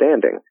where it's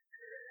standing.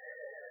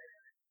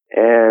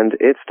 And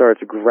it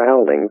starts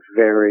growling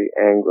very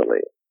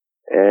angrily.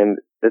 And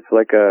it's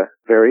like a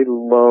very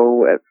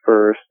low at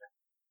first.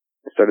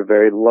 It started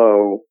very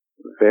low,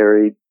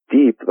 very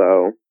deep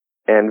though,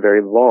 and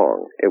very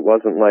long. It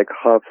wasn't like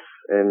huffs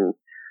and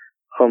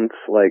humps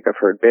like I've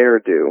heard bear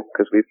do,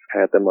 because we've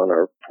had them on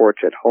our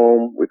porch at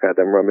home. We've had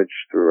them rummage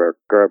through our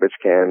garbage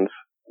cans.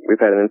 We've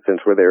had an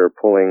instance where they were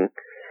pulling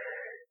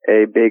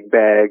a big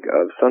bag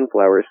of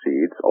sunflower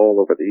seeds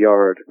all over the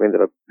yard. We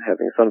ended up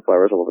having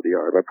sunflowers all over the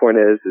yard. My point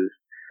is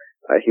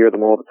I hear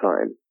them all the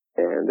time,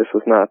 and this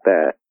was not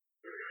that.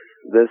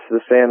 This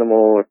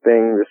animal or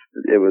thing,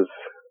 it was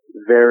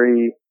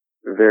very,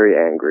 very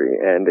angry,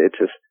 and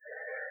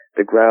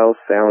the growls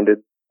sounded,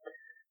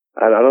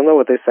 I don't know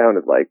what they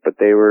sounded like, but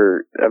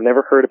I've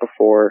never heard it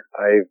before.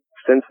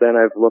 Since then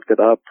I've looked it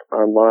up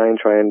online,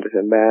 trying to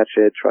match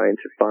it, trying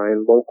to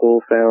find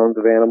local sounds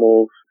of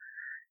animals,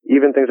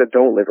 even things that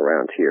don't live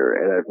around here,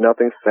 and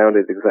nothing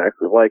sounded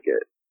exactly like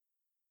it.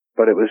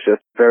 But it was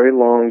just very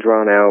long,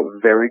 drawn out,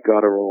 very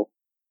guttural,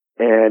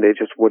 and it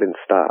just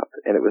wouldn't stop.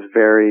 And it was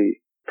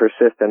very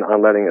persistent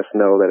on letting us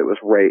know that it was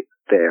right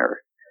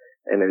there.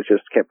 And it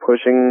just kept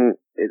pushing.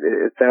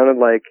 It sounded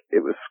like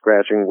it was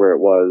scratching where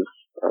it was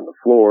on the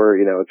floor,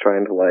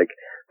 trying to like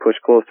push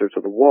closer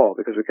to the wall,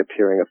 because we kept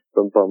hearing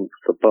the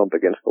bump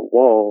against the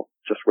wall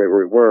just right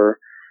where we were,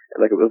 and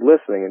like it was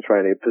listening and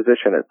trying to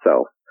position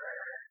itself.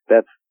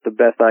 That's the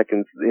best I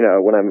can,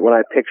 when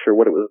I picture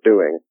what it was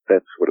doing,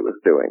 that's what it was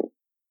doing.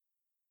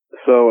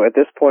 So at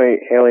this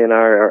point, Haley and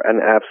I are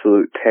in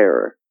absolute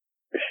terror.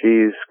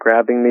 She's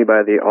grabbing me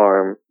by the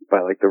arm,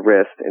 by like the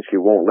wrist, and she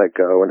won't let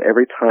go. And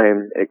every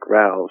time it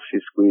growls,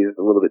 she squeezes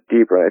a little bit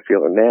deeper, and I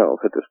feel her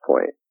nails at this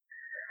point.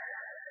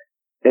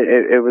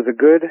 It was a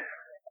good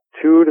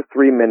 2 to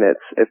 3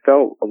 minutes. It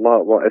felt a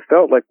lot. It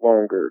felt like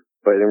longer,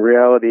 but in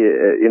reality,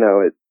 it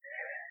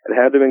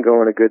had to have been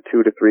going a good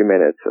 2 to 3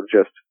 minutes of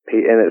just,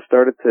 and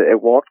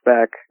it walked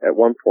back at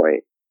one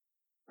point,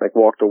 like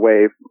walked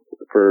away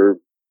for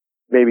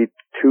maybe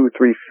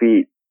 2-3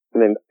 feet,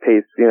 and then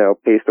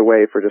paced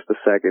away for just a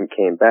second,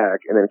 came back,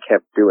 and then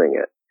kept doing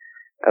it.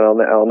 And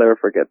I'll never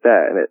forget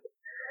that.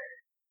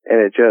 And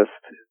it just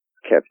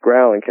kept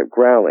growling.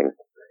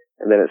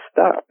 and then it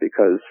stopped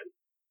because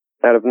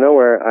out of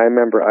nowhere, I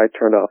remember I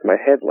turned off my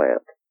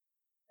headlamp,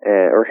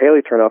 or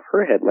Haley turned off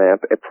her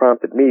headlamp. It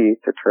prompted me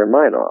to turn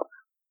mine off,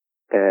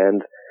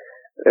 and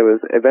it was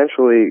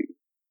eventually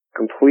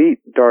complete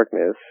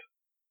darkness.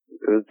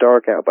 It was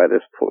dark out by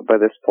this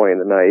point in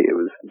the night. It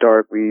was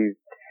dark. We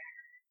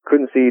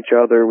couldn't see each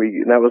other.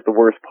 And that was the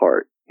worst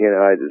part. You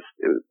know, it was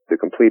the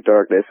complete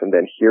darkness, and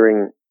then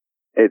hearing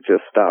it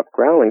just stop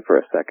growling for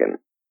a second.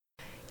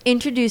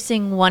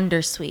 Introducing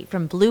Wondersuite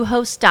from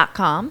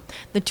Bluehost.com,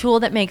 the tool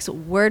that makes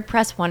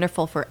WordPress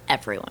wonderful for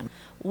everyone.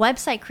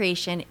 Website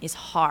creation is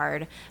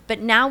hard,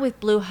 but now with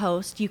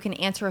Bluehost, you can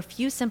answer a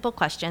few simple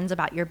questions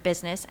about your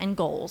business and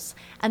goals,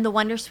 and the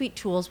Wondersuite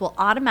tools will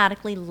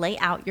automatically lay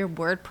out your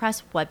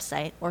WordPress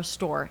website or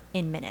store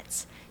in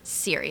minutes.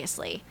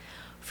 Seriously.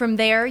 From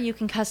there, you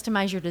can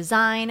customize your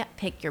design,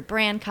 pick your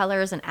brand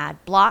colors, and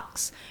add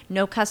blocks.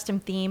 No custom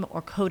theme or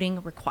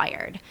coding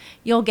required.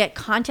 You'll get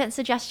content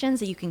suggestions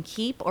that you can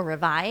keep or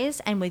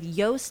revise, and with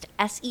Yoast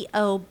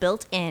SEO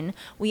built in,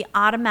 we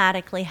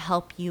automatically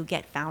help you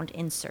get found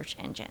in search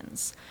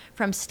engines.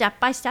 From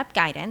step-by-step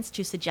guidance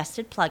to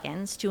suggested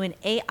plugins to an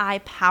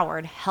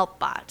AI-powered help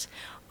bot,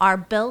 our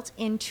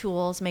built-in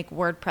tools make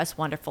WordPress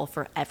wonderful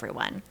for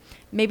everyone.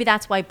 Maybe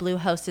that's why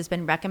Bluehost has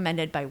been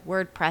recommended by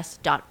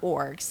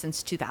WordPress.org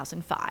since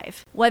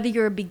 2005. Whether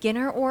you're a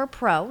beginner or a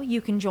pro,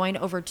 you can join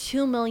over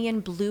 2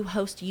 million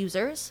Bluehost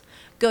users.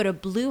 Go to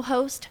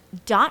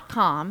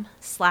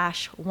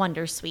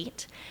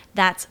bluehost.com/Wondersuite.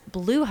 That's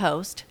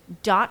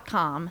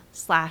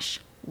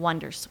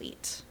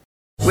bluehost.com/Wondersuite.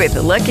 With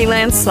the Lucky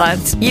Land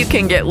Slots, you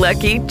can get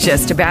lucky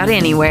just about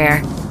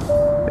anywhere.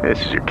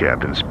 This is your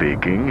captain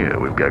speaking.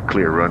 We've got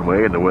clear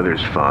runway and the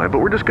weather's fine, but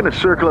we're just going to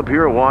circle up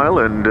here a while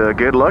and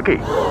get lucky.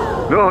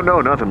 No,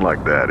 nothing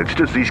like that. It's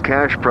just these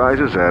cash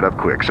prizes add up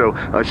quick. So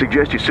I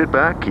suggest you sit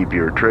back, keep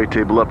your tray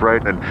table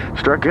upright, and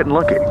start getting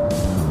lucky.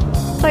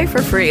 Play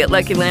for free at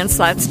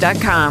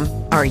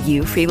LuckyLandSlots.com. Are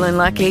you feeling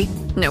lucky?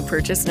 No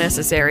purchase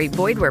necessary.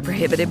 Void where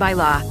prohibited by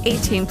law.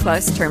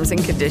 18+ terms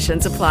and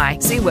conditions apply.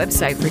 See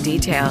website for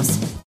details.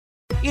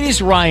 It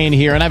is Ryan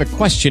here, and I have a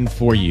question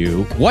for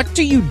you. What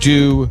do you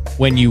do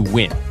when you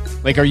win?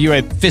 Like, are you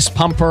a fist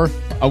pumper,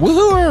 a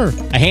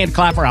woohooer, a hand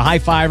clapper, a high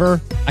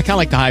fiver? I kind of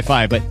like the high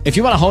five, but if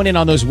you want to hone in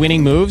on those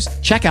winning moves,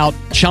 check out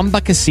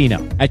Chumba Casino.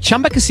 At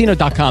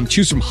ChumbaCasino.com,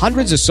 choose from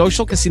hundreds of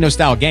social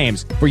casino-style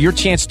games for your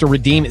chance to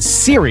redeem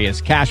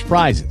serious cash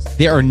prizes.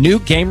 There are new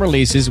game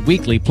releases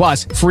weekly,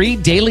 plus free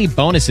daily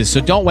bonuses. So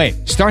don't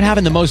wait. Start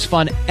having the most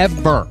fun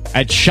ever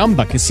at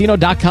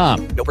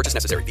ChumbaCasino.com. No purchase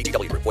necessary.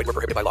 VGW. Void where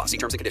prohibited by law. See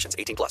terms and conditions.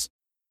 18+.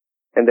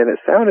 And then it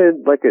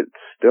sounded like it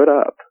stood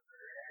up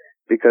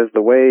because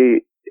the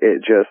way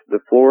the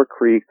floor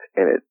creaked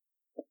and it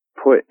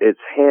put its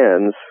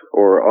hands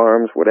or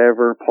arms,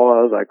 whatever,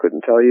 paws, I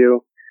couldn't tell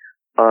you,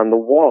 on the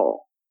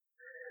wall.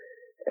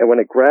 And when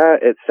it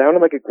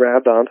sounded like it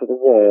grabbed onto the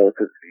wall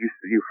because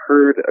you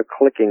heard a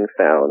clicking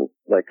sound,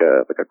 like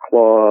a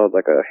claw,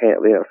 like a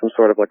hand, some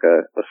sort of like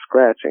a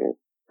scratching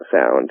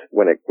sound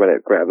when it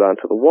grabbed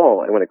onto the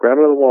wall. And when it grabbed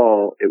onto the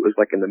wall, it was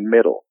like in the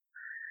middle,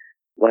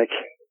 like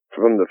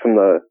from the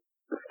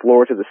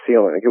floor to the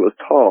ceiling. Like it was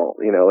tall,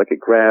 like it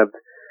grabbed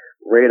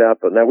right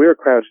up. Now we were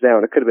crouched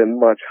down. It could have been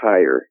much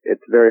higher.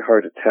 It's very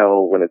hard to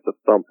tell when it's a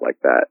thump like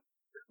that.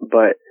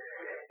 But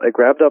it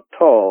grabbed up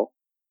tall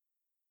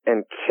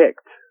and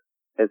kicked.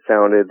 It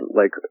sounded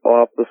like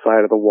off the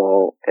side of the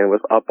wall and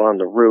was up on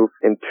the roof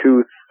in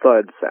 2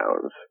 thud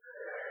sounds.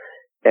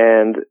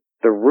 And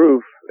the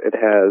roof, it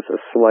has a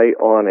slight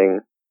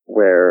awning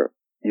where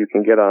you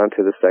can get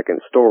onto the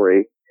second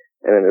story,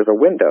 and then there's a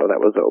window that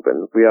was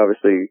open. We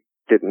obviously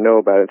didn't know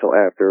about it until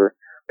after,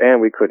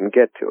 and we couldn't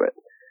get to it.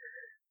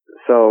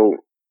 So,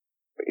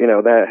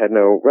 that had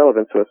no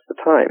relevance to us at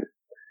the time.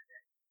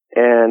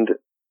 And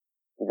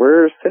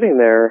we're sitting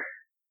there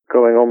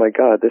going, oh my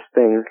God, this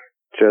thing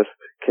just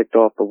kicked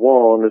off the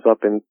wall and is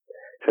up into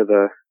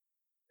the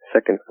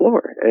second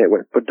floor. And it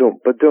went ba-doom,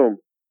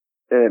 ba-doom.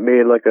 And it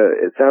made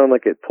it sounded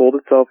like it pulled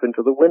itself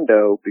into the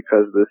window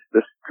because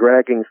this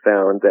dragging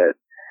sound that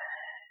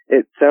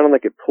it sounded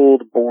like it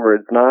pulled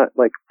boards, not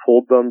like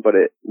pulled them, but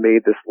it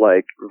made this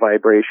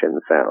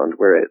vibration sound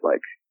where it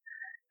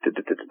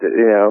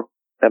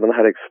I don't know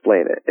how to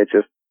explain it. It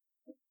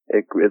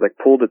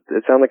pulled it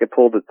sounded like it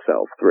pulled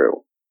itself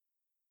through.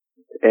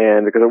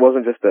 And because it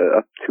wasn't just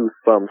a 2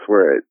 thumps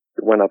where it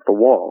went up the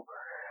wall.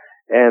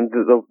 And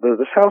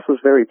this house was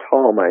very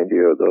tall, mind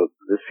you.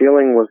 The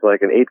ceiling was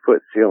like an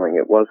 8-foot ceiling.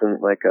 It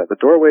wasn't the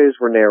doorways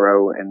were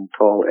narrow and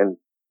tall and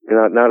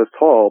not as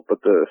tall,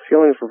 but the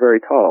ceilings were very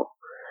tall.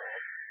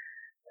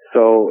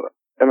 So,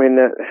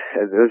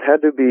 it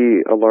had to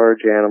be a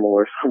large animal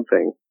or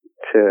something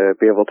to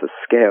be able to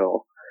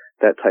scale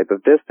that type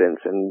of distance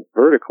and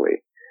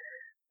vertically.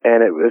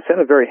 And it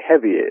sounded very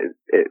heavy.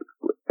 It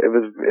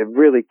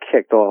really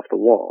kicked off the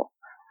wall.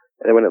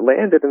 And when it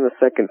landed in the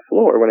second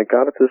floor, when it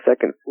got up to the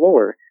second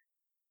floor,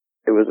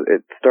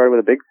 it started with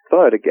a big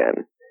thud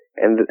again,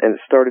 and it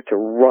started to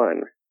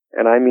run.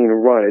 And I mean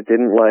run. It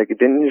didn't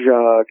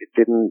jog, it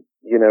didn't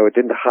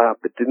hop,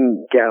 it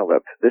didn't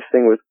gallop. This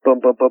thing was bum,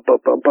 bum, bum, bum,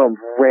 bum, bum,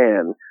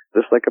 ran,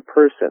 just like a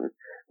person,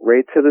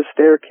 right to the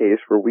staircase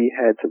where we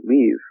had to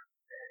leave.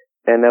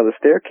 And now the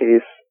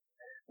staircase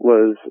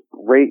was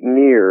right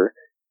near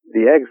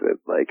the exit.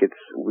 Like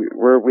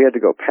we had to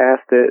go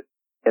past it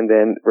and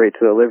then right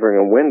to the living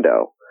room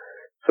window.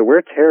 So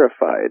we're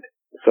terrified.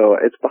 So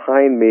it's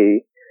behind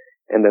me,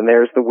 and then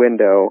there's the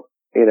window.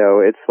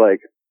 It's like,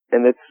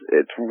 and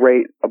it's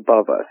right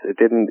above us. It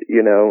didn't,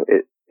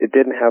 it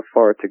didn't have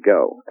far to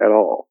go at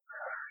all.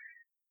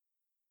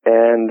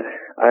 And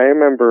I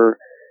remember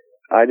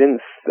I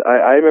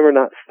remember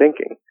not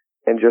thinking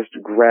and just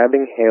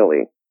grabbing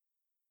Haley,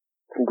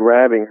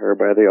 grabbing her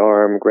by the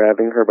arm,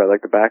 grabbing her by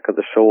like the back of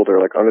the shoulder,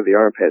 like under the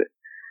armpit,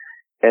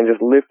 and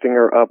just lifting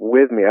her up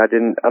with me.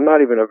 I'm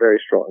not even a very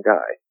strong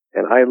guy.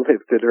 And I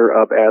lifted her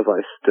up as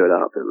I stood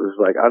up. It was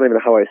like, I don't even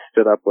know how I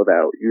stood up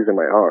without using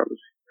my arms.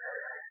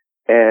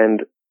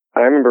 And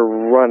I remember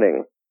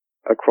running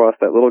across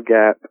that little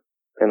gap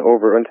and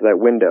over into that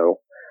window,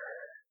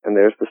 and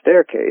there's the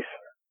staircase.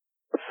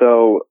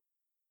 So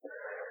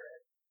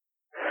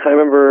I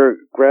remember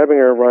grabbing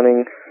her,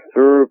 running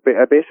through.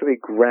 I basically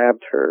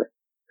grabbed her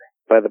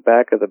by the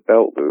back of the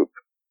belt loop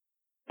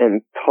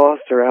and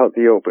tossed her out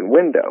the open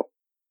window.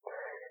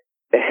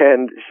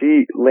 And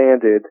she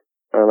landed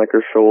on like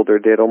her shoulder,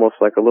 did almost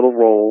like a little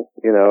roll,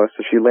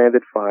 so she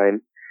landed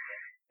fine.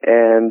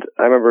 And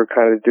I remember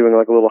kind of doing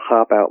like a little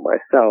hop out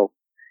myself.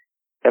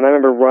 And I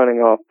remember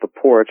running off the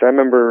porch. I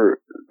remember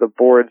the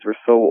boards were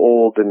so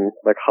old and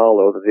like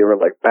hollow that they were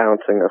like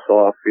bouncing us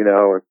off, and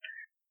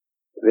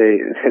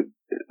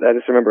I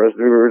just remember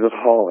we were just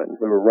hauling,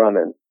 we were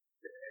running.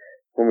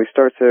 When we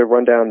start to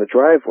run down the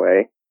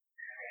driveway,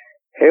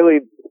 Haley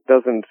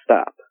doesn't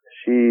stop.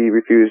 She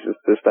refuses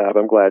to stop.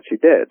 I'm glad she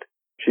did.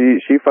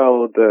 She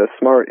followed the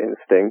smart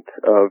instinct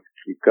of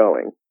keep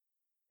going.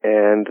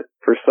 And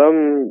for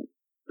some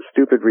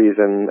stupid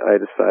reason, I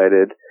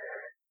decided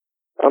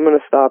I'm going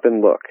to stop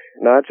and look.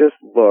 Not just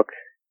look,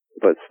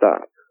 but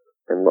stop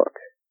and look.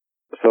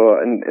 So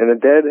in a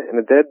dead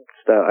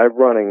stop, I'm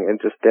running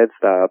and just dead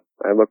stop.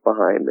 I look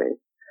behind me.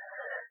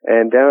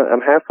 And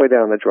I'm halfway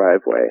down the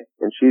driveway,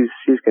 and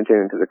she's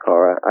continuing to the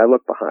car. I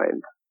look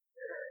behind.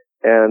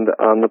 And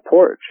on the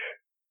porch,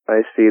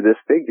 I see this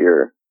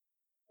figure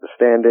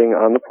standing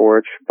on the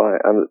porch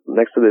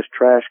next to this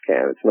trash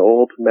can. It's an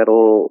old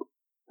metal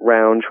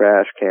round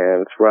trash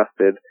can. It's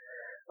rusted.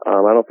 I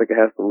don't think it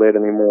has the lid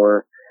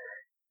anymore.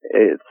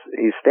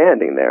 He's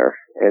standing there,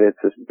 and it's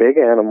this big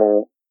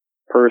animal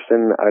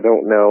person. I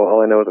don't know.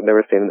 All I know is I've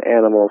never seen an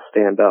animal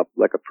stand up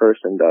like a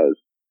person does.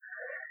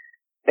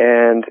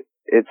 And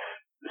it's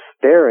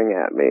staring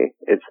at me.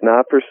 It's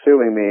not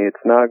pursuing me.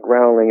 It's not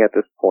growling at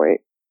this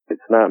point.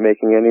 It's not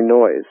making any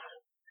noise.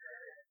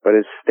 But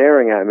it's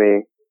staring at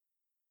me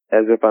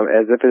as if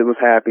it was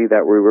happy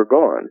that we were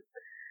gone.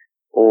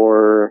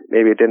 Or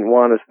maybe it didn't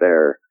want us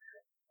there.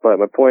 But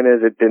my point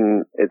is it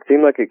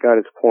seemed like it got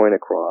its point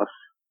across.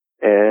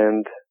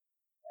 And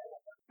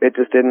it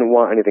just didn't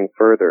want anything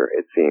further,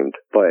 it seemed.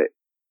 But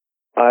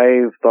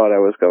I thought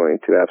I was going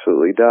to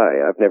absolutely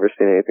die. I've never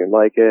seen anything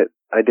like it.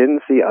 I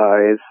didn't see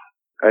eyes.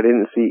 I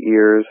didn't see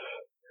ears.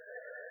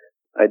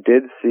 I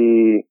did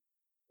see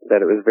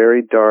that it was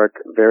very dark,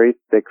 very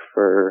thick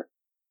fur.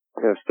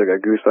 I still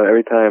got goosebumps.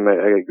 Every time I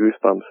get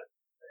goosebumps.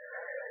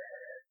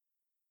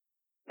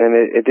 And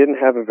it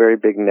didn't have a very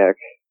big neck.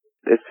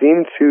 It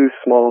seemed too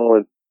small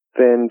and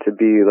thin to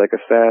be like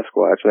a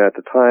Sasquatch. And at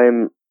the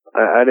time,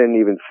 I didn't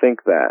even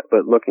think that.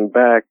 But looking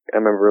back, I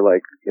remember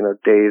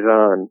days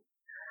on,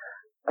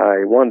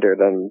 I wondered,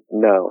 and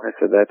no, I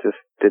said that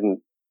just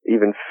didn't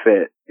even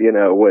fit,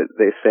 what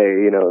they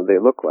say, they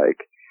look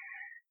like.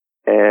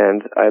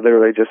 And I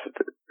literally just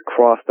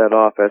crossed that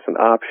off as an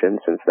option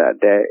since that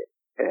day.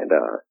 And,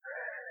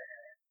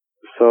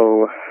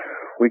 so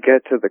we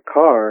get to the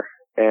car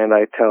and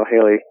I tell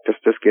Haley,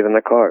 just get in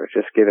the car,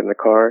 just get in the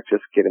car,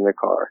 just get in the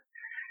car.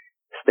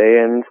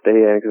 Stay in,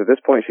 because at this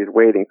point she's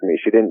waiting for me.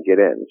 She didn't get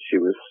in. She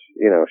was,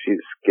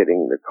 she's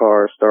getting the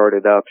car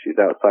started up. She's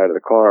outside of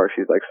the car.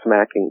 She's like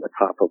smacking the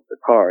top of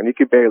the car, and you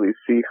could barely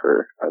see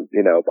her,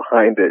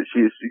 behind it.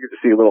 You could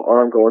see a little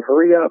arm going,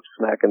 hurry up,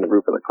 smacking the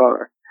roof of the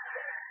car.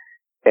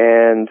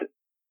 And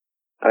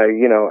I,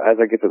 as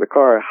I get to the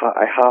car,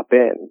 I hop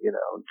in,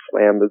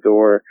 slam the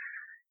door,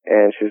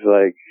 and she's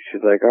like,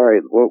 all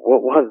right,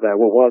 what was that?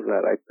 What was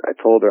that? I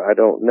told her, I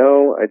don't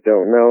know.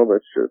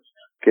 Let's just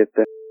get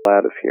the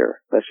out of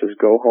here. Let's just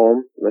go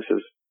home. Let's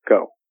just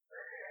go.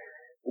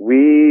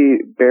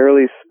 We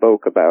barely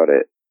spoke about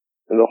it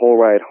the whole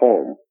ride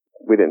home.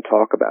 We didn't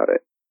talk about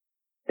it.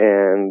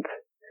 And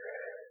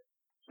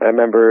I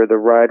remember the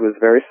ride was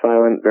very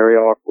silent, very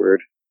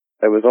awkward.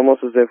 It was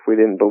almost as if we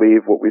didn't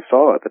believe what we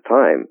saw at the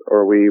time,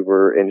 or we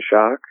were in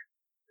shock.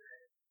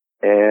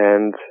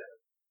 And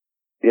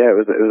yeah, it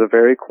was a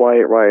very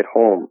quiet ride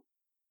home.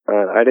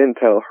 I didn't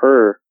tell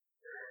her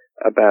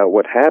about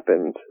what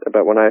happened,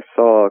 about when I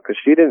saw, because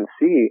she didn't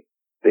see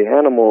the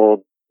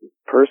animal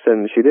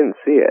person, she didn't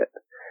see it.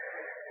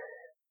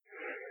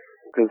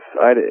 because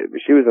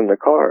she was in the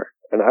car,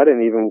 and I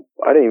didn't even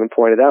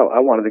point it out.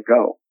 I wanted to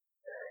go.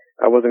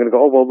 I wasn't going to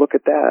go, oh, well, look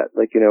at that.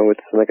 Like,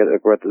 it's like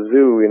we're at the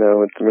zoo,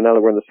 now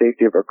that we're in the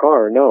safety of our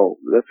car. No,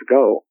 let's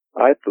go.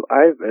 I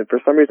for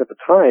some reason at the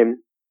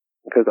time,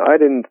 because I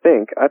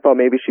thought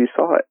maybe she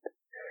saw it.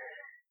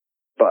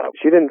 But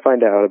she didn't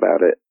find out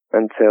about it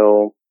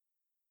until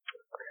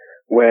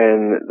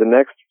when the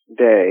next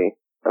day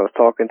I was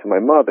talking to my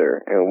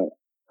mother, and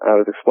I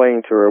was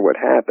explaining to her what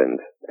happened,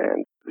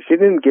 and she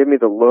didn't give me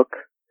the look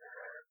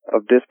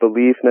of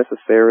disbelief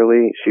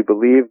necessarily. She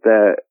believed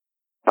that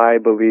I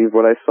believed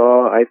what I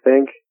saw, I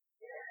think,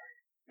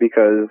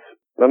 because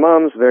my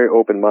mom's very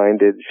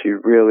open-minded. She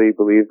really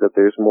believes that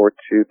there's more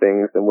to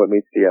things than what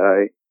meets the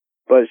eye.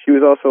 But she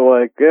was also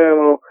like, yeah,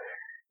 well,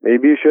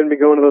 maybe you shouldn't be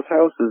going to those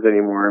houses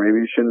anymore. Maybe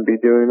you shouldn't be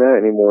doing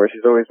that anymore.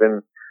 She's always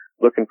been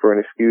looking for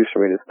an excuse for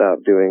me to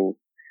stop doing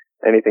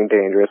anything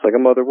dangerous, like a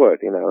mother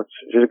would,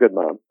 She's a good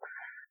mom.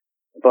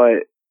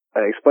 But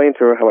I explained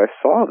to her how I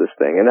saw this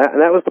thing, and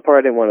that was the part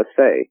I didn't want to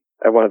say.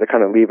 I wanted to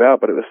kind of leave out,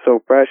 but it was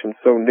so fresh and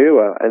so new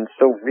and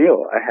so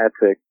real, I had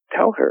to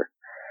tell her.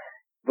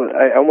 But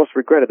I almost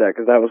regretted that,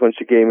 because that was when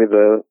she gave me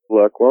the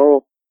look,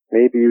 well,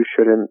 maybe you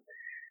shouldn't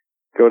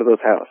go to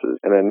those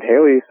houses. And then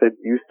Haley said,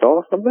 you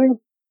saw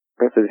something?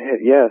 I said,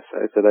 yes.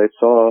 I said, I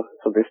saw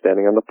something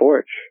standing on the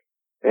porch.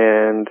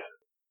 And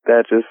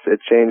that it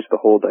changed the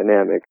whole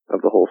dynamic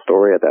of the whole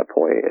story at that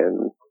point,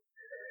 and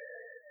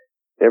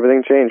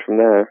everything changed from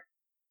there.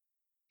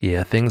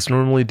 Yeah, things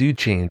normally do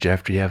change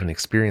after you have an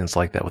experience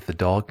like that with the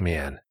dog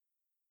man.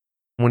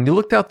 When you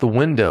looked out the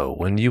window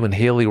when you and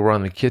Haley were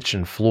on the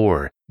kitchen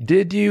floor,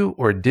 did you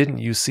or didn't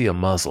you see a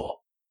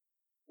muzzle?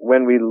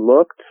 When we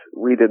looked,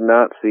 we did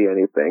not see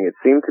anything. It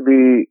seemed to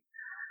be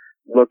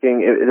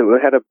looking,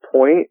 it had a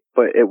point,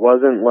 but it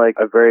wasn't like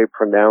a very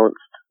pronounced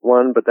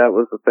one, but that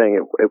was the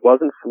thing. It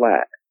wasn't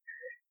flat.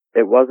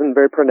 It wasn't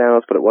very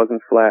pronounced, but it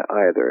wasn't flat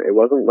either. It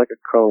wasn't like a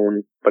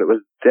cone, but it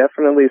was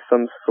definitely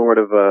some sort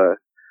of a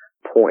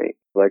point.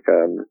 Like,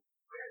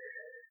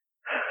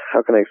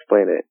 how can I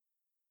explain it?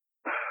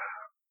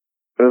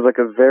 It was like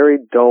a very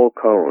dull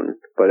cone,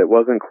 but it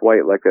wasn't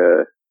quite like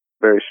a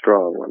very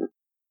strong one.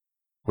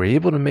 Were you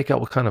able to make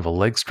out what kind of a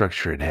leg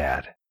structure it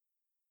had?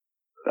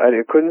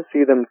 I couldn't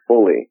see them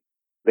fully.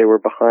 They were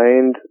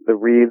behind the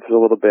reeds a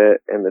little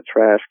bit and the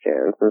trash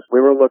cans. Since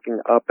we were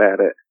looking up at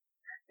it,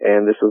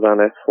 and this was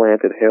on a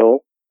slanted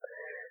hill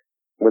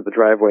with the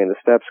driveway and the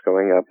steps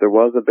going up, there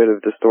was a bit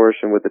of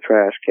distortion with the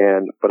trash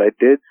can, but I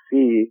did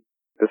see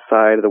the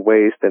side of the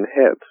waist and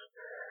hips.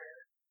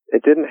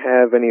 It didn't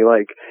have any,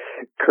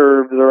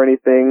 curves or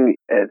anything.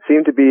 It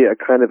seemed to be a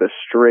kind of a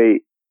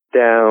straight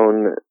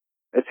down.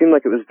 It seemed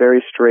like it was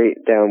very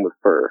straight down with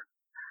fur.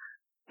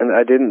 And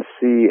I didn't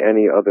see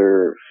any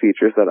other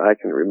features that I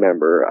can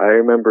remember. I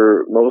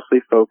remember mostly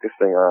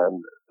focusing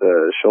on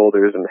the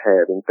shoulders and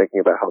head and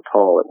thinking about how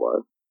tall it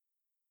was.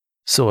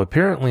 So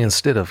apparently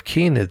instead of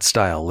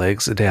canid-style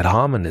legs, it had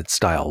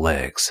hominid-style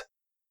legs.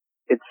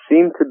 It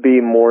seemed to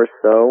be more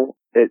so.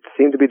 It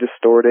seemed to be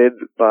distorted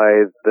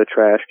by the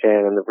trash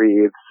can and the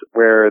reeds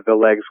where the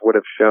legs would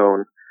have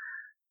shown.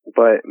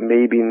 But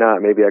maybe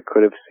not. Maybe I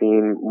could have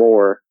seen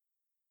more.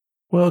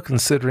 Well,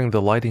 considering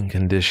the lighting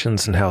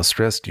conditions and how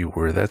stressed you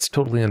were, that's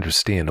totally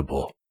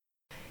understandable.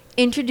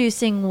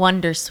 Introducing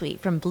Wondersuite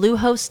from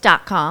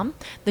Bluehost.com,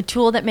 the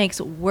tool that makes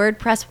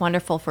WordPress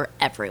wonderful for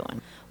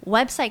everyone.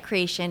 Website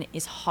creation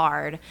is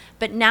hard,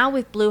 but now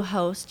with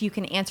Bluehost, you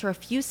can answer a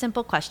few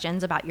simple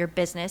questions about your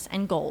business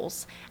and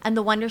goals, and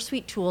the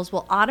Wondersuite tools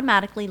will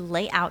automatically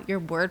lay out your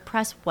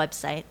WordPress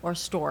website or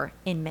store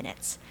in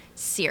minutes.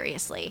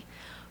 Seriously.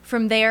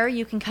 From there,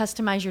 you can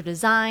customize your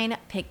design,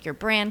 pick your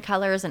brand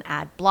colors, and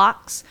add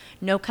blocks.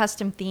 No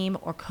custom theme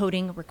or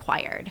coding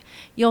required.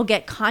 You'll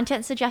get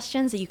content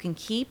suggestions that you can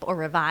keep or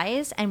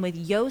revise, and with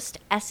Yoast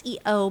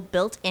SEO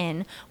built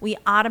in, we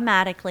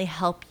automatically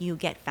help you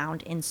get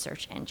found in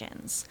search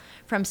engines.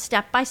 From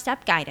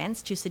step-by-step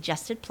guidance to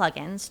suggested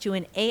plugins to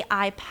an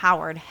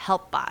AI-powered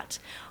help bot,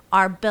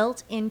 our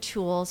built-in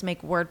tools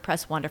make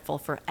WordPress wonderful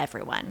for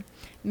everyone.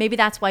 Maybe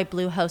that's why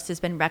Bluehost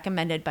has been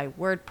recommended by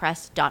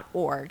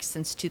WordPress.org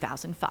since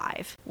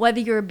 2005.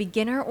 Whether you're a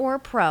beginner or a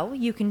pro,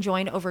 you can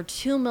join over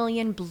 2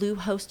 million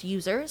Bluehost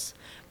users.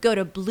 Go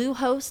to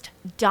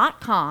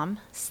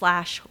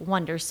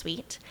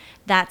bluehost.com/Wondersuite.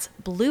 That's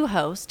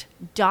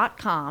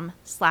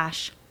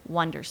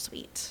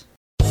bluehost.com/Wondersuite.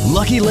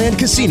 Lucky Land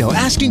Casino,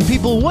 asking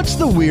people, what's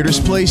the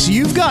weirdest place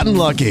you've gotten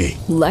lucky?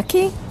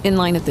 Lucky? In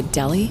line at the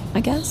deli, I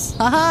guess?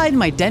 Aha, in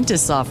my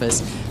dentist's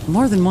office.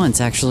 More than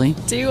once, actually.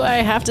 Do I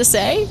have to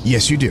say?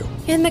 Yes, you do.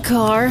 In the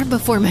car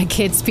before my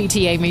kids'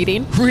 PTA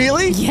meeting.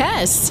 Really?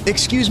 Yes.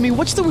 Excuse me,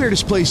 what's the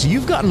weirdest place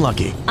you've gotten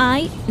lucky?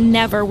 I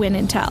never win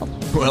and tell.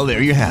 Well,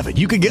 there you have it.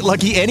 You can get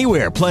lucky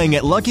anywhere, playing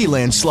at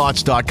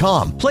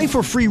LuckyLandSlots.com. Play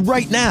for free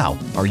right now.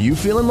 Are you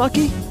feeling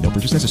lucky? No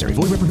purchase necessary.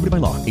 Void where prohibited by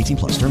law.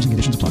 18+. Terms and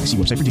conditions apply. See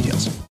website for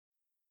details.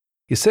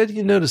 You said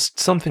you noticed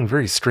something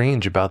very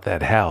strange about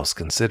that house,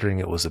 considering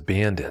it was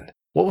abandoned.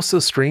 What was so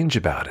strange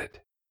about it?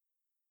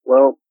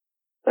 Well,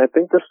 I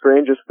think the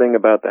strangest thing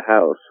about the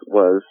house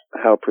was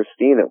how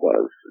pristine it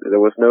was. There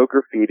was no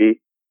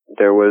graffiti.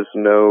 There was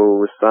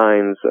no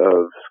signs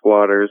of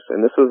squatters,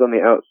 and this was on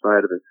the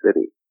outside of the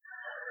city.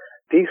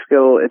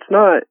 Peekskill, it's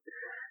not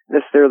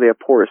necessarily a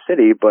poor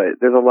city,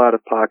 but there's a lot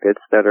of pockets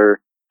that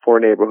are poor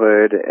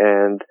neighborhood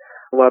and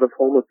a lot of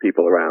homeless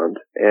people around.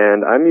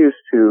 And I'm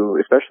used to,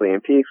 especially in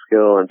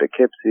Peekskill and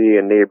Poughkeepsie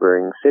and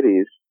neighboring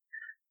cities,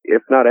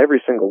 if not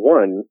every single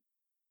one,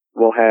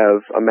 will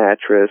have a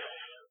mattress,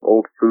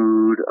 old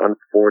food,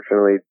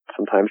 unfortunately,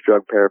 sometimes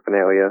drug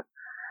paraphernalia,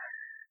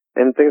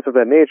 and things of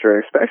that nature,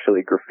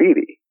 especially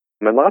graffiti.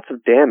 And lots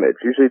of damage.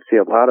 Usually you'd see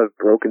a lot of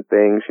broken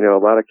things, a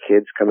lot of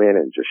kids come in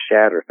and just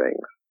shatter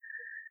things.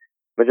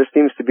 It just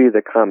seems to be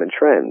the common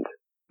trend.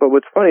 But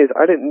what's funny is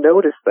I didn't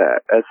notice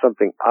that as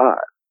something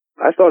odd.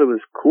 I thought it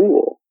was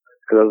cool,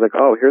 because I was like,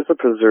 oh, here's a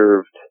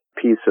preserved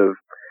piece of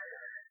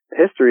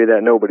history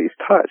that nobody's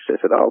touched. I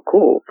said, oh,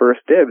 cool,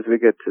 first dibs, we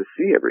get to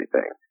see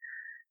everything.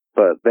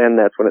 But then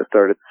that's when it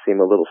started to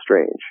seem a little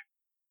strange.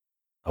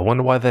 I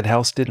wonder why that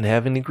house didn't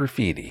have any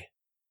graffiti.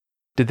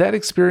 Did that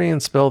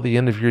experience spell the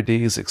end of your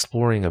days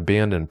exploring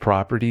abandoned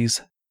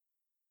properties?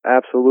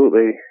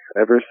 Absolutely.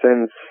 Ever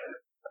since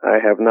I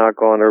have not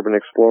gone urban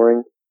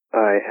exploring,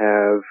 I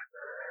have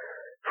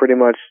pretty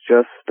much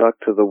just stuck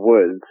to the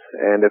woods.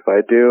 And if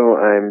I do,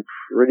 I'm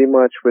pretty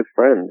much with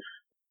friends.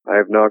 I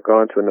have not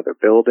gone to another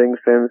building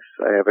since.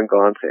 I haven't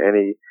gone to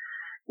any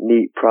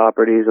neat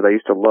properties that I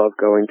used to love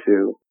going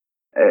to.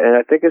 And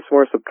I think it's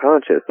more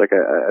subconscious. Like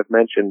I've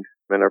mentioned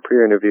in our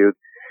pre-interview,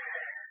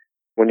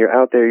 when you're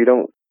out there,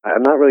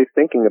 I'm not really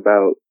thinking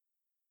about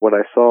what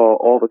I saw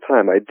all the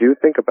time. I do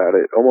think about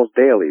it almost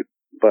daily,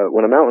 but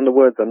when I'm out in the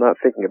woods, I'm not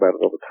thinking about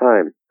it all the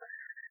time.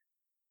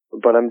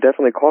 But I'm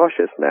definitely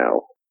cautious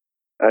now.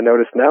 I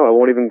notice now I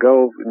won't even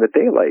go in the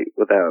daylight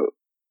without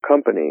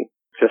company.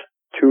 Just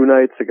 2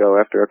 nights ago,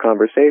 after a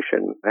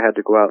conversation, I had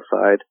to go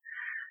outside.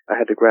 I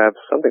had to grab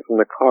something from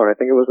the car. I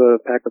think it was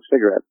a pack of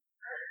cigarettes.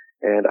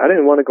 And I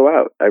didn't want to go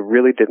out. I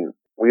really didn't.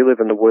 We live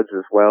in the woods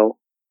as well.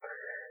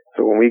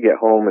 So when we get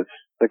home, it's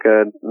like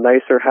a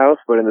nicer house,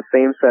 but in the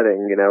same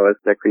setting, as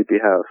that creepy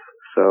house.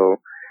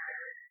 So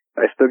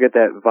I still get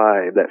that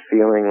vibe, that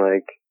feeling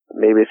like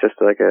maybe it's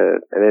just like an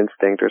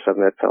instinct or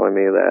something that's telling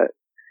me that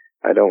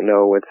I don't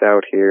know what's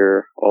out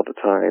here all the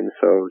time.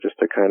 So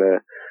just to kind of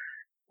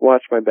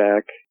watch my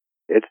back.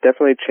 It's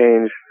definitely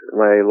changed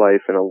my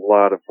life in a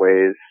lot of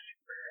ways.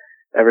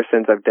 Ever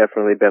since, I've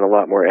definitely been a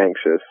lot more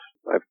anxious.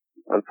 I've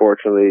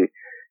unfortunately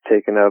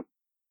taken up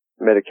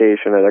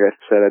medication. And like I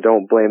said, I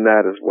don't blame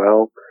that as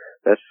well.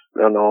 That's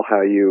not all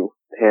how you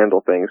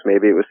handle things.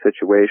 Maybe it was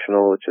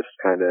situational. It's just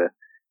kind of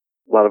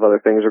a lot of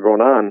other things are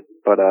going on.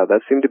 But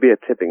that seemed to be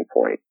a tipping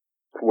point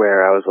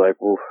where I was like,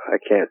 ooh,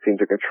 I can't seem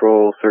to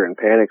control certain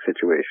panic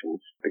situations.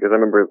 Because I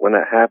remember when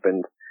that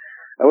happened,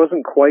 I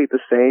wasn't quite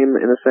the same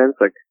in a sense.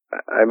 Like,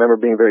 I remember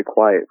being very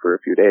quiet for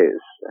a few days,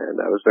 and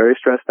I was very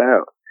stressed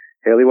out.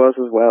 Haley was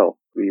as well.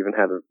 We even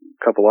had a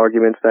couple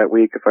arguments that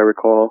week, if I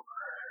recall.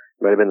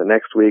 It might have been the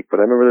next week, but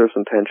I remember there was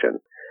some tension.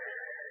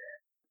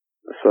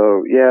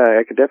 So, yeah,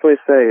 I could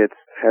definitely say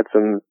it's had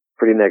some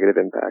pretty negative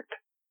impact.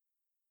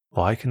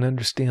 Well, I can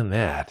understand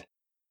that.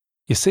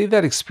 You say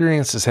that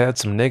experience has had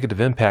some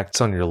negative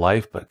impacts on your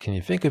life, but can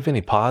you think of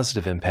any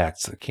positive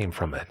impacts that came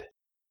from it?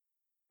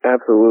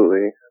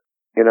 Absolutely.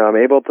 I'm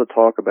able to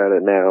talk about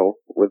it now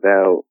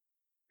without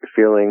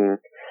feeling,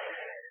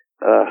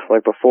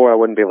 like before I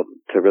wouldn't be able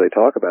to really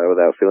talk about it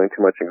without feeling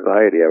too much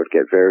anxiety. I would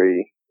get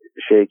very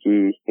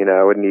shaky,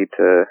 I would need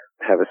to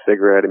have a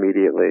cigarette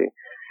immediately.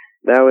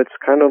 Now it's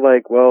kind of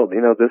like, well,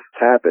 this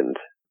happened.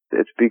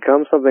 It's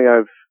become something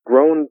I've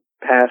grown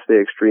past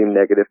the extreme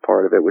negative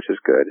part of it, which is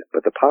good.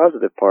 But the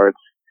positive parts,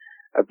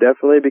 I've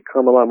definitely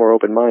become a lot more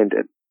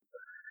open-minded.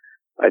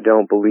 I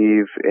don't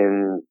believe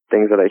in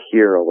things that I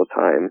hear all the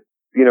time.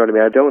 You know what I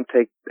mean? I don't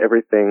take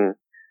everything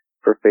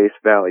for face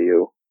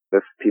value.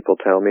 If people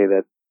tell me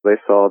that they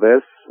saw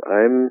this,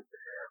 I'm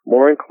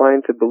more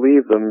inclined to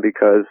believe them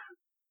because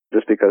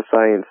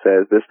science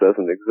says this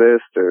doesn't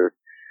exist or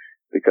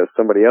because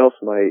somebody else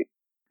might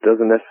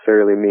doesn't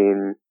necessarily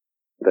mean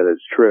that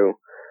it's true.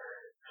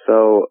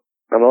 So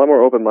I'm a lot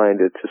more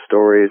open-minded to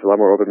stories, a lot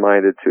more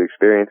open-minded to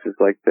experiences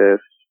like this.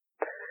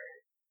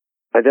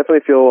 I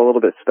definitely feel a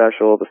little bit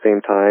special at the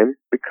same time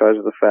because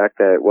of the fact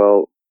that,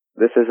 well,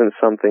 this isn't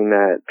something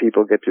that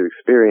people get to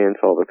experience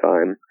all the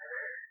time.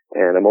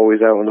 And I'm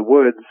always out in the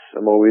woods.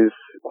 I'm always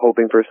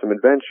hoping for some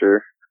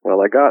adventure. Well,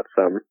 I got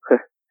some.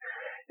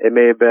 It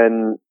may have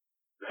been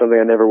something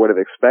I never would have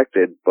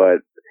expected,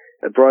 but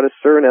it brought a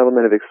certain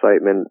element of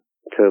excitement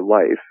to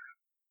life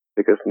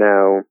because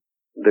now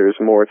there's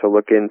more to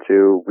look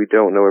into. We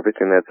don't know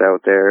everything that's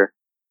out there.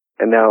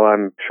 And now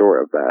I'm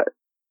sure of that.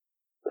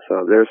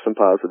 So there's some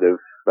positive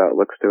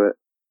outlooks to it.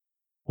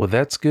 Well,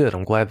 that's good.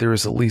 I'm glad there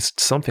is at least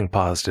something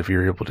positive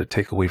you're able to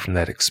take away from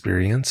that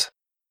experience.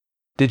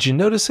 Did you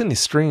notice any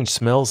strange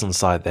smells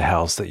inside the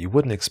house that you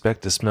wouldn't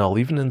expect to smell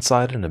even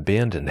inside an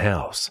abandoned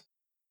house?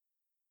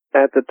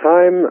 At the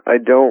time, I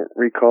don't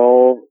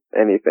recall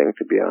anything,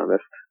 to be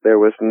honest. There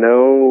was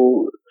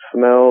no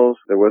smells.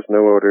 There was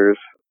no odors.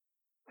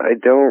 I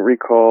don't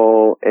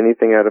recall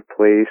anything out of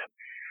place.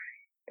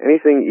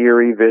 Anything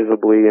eerie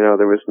visibly,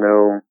 there was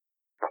no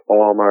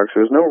claw marks.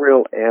 There was no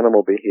real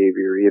animal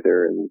behavior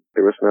either, and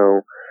there was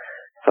no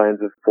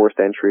signs of forced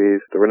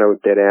entries. There were no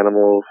dead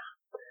animals.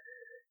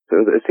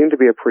 So it seemed to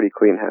be a pretty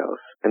clean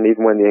house. And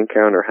even when the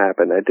encounter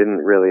happened, I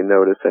didn't really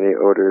notice any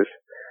odors.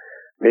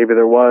 Maybe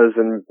there was,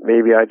 and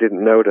maybe I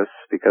didn't notice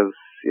because,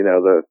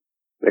 the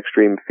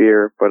extreme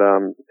fear. But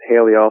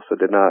Haley also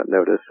did not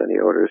notice any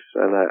odors,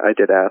 and I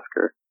did ask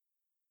her.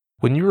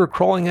 When you were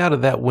crawling out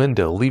of that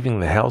window, leaving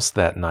the house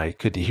that night,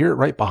 could you hear it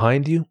right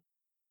behind you?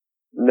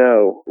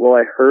 No. Well,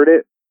 I heard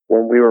it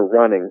when we were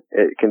running.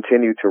 It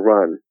continued to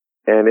run,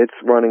 and its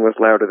running was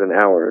louder than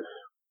ours.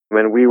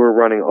 When we were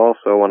running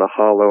also on a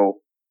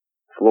hollow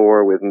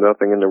floor with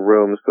nothing in the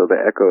room, so the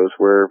echoes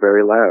were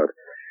very loud.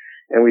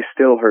 And we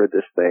still heard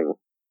this thing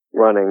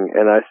running,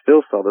 and I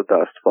still saw the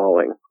dust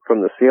falling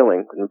from the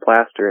ceiling and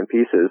plaster in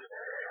pieces.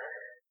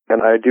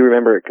 And I do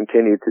remember it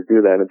continued to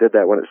do that, and it did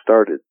that when it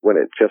started, when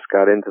it just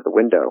got into the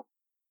window.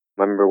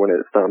 I remember when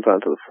it stomped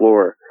onto the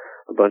floor,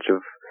 a bunch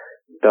of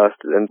dust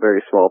and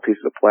very small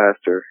pieces of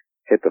plaster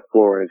hit the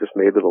floor, and it just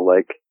made little,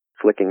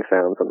 flicking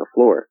sounds on the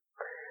floor.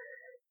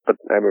 But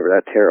I remember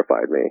that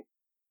terrified me.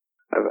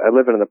 I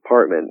live in an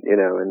apartment,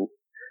 and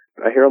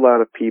I hear a lot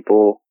of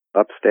people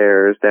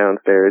upstairs,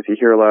 downstairs. You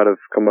hear a lot of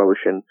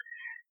commotion.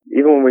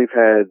 Even when we've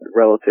had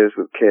relatives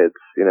with kids,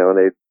 and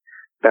they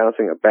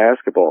bouncing a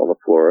basketball on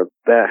the floor,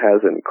 that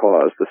hasn't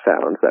caused the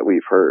sounds that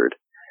we've heard.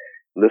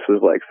 This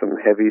was like some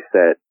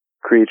heavy-set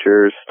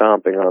creatures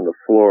stomping on the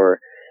floor,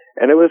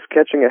 and it was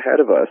catching ahead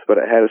of us, but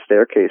it had a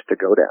staircase to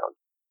go down.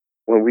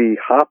 When we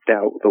hopped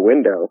out the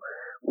window,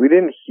 we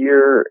didn't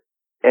hear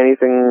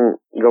anything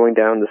going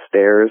down the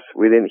stairs.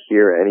 We didn't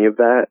hear any of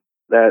that.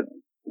 That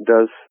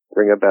does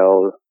ring a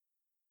bell.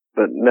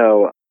 But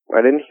no,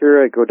 I didn't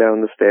hear it go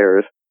down the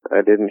stairs.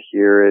 I didn't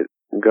hear it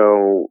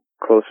go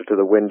closer to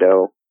the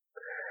window.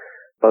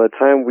 By the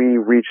time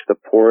we reached the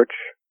porch,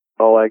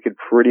 all I could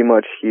pretty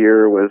much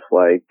hear was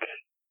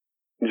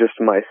just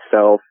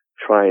myself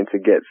trying to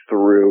get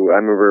through. I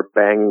remember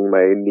banging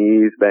my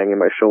knees, banging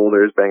my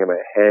shoulders, banging my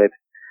head,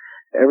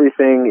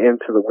 everything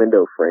into the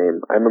window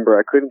frame. I remember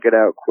I couldn't get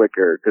out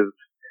quicker because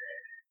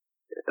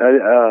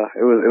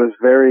it was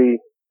very.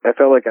 I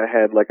felt like I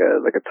had like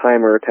a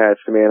timer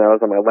attached to me, and I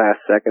was on my last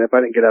second. If I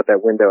didn't get out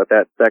that window at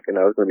that second,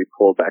 I was going to be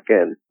pulled back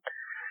in.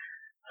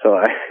 So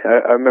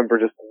I remember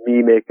just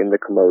me making the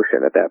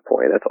commotion at that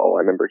point. That's all I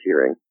remember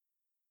hearing.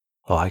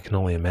 Well, I can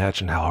only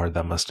imagine how hard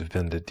that must have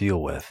been to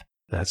deal with.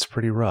 That's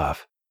pretty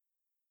rough.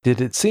 Did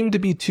it seem to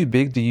be too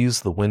big to use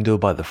the window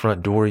by the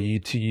front door you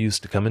two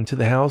used to come into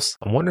the house?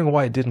 I'm wondering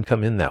why it didn't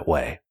come in that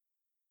way.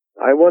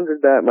 I wondered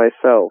that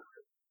myself.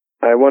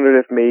 I wondered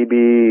if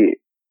maybe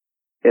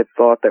it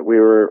thought that we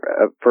were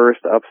at first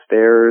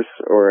upstairs,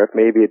 or if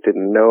maybe it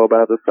didn't know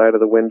about the side of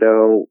the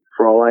window.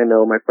 For all I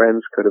know, my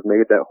friends could have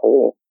made that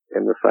hole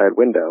in the side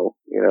window,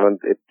 and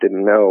it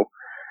didn't know.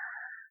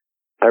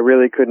 I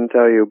really couldn't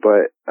tell you,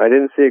 but I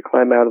didn't see it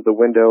climb out of the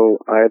window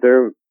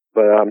either.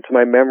 But to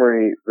my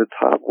memory, the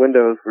top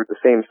windows were the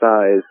same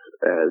size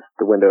as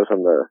the windows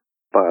on the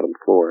bottom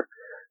floor.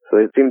 So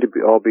they seemed to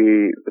all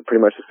be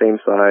pretty much the same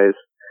size.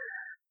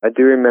 I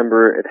do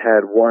remember it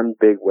had one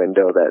big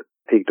window that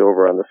peeked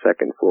over on the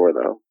second floor,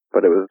 though.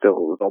 But it was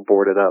all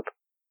boarded up.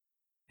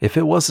 If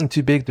it wasn't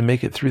too big to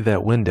make it through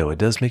that window, it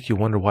does make you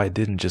wonder why it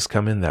didn't just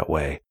come in that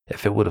way.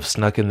 If it would have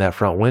snuck in that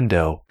front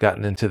window,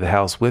 gotten into the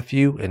house with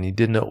you, and you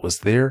didn't know it was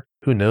there,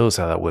 who knows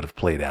how that would have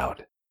played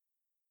out.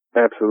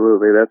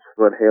 Absolutely. That's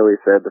what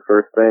Haley said. The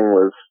first thing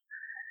was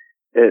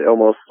it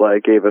almost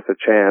gave us a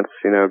chance,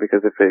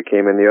 because if it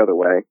came in the other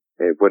way,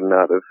 it would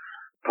not have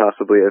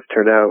possibly have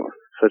turned out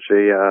such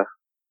a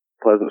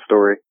pleasant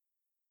story.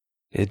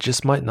 It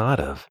just might not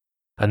have.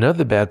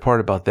 Another bad part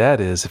about that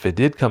is if it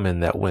did come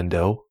in that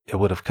window, it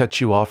would have cut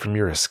you off from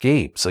your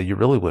escape, so you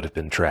really would have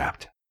been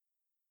trapped.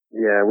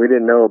 Yeah, we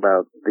didn't know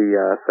about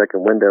the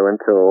second window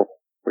until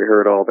we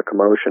heard all the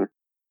commotion.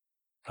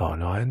 Oh,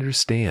 no, I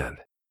understand.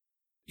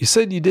 You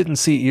said you didn't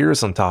see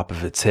ears on top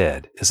of its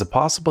head. Is it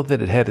possible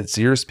that it had its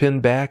ears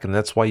pinned back and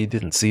that's why you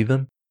didn't see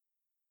them?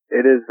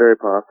 It is very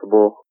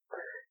possible.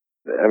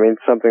 I mean,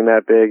 something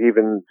that big,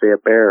 even, say, a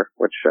bear,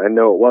 which I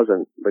know it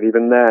wasn't, but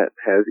even that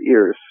has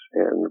ears.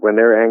 And when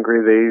they're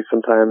angry, they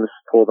sometimes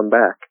pull them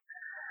back.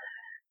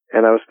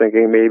 And I was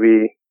thinking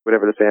maybe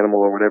whatever this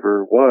animal or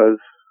whatever was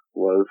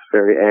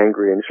very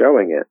angry and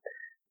showing it.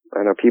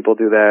 I know people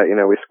do that,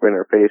 we squint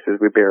our faces,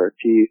 we bare our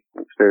teeth.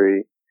 It's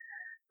very,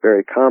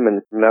 very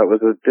common. And that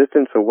was a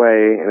distance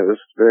away, and it was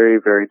very,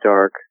 very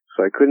dark,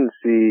 so I couldn't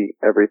see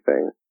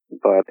everything.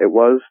 But it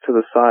was to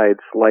the side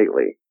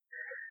slightly.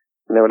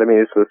 You know what I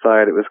mean? It's to the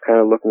side. It was kind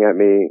of looking at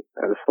me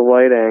at a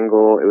slight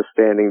angle. It was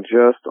standing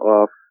just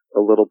off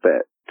a little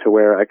bit to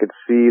where I could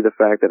see the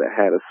fact that it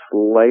had a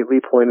slightly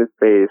pointed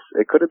face.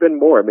 It could have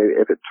been more. Maybe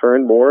if it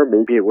turned more,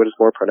 maybe it was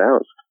more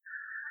pronounced.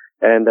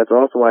 And that's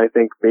also why I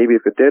think maybe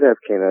if it did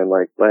have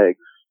canine-like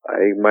legs,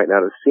 I might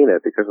not have seen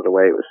it because of the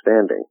way it was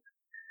standing.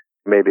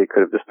 maybe it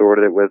could have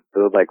distorted it with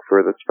the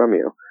furthest from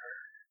you.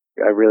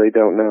 I really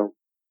don't know.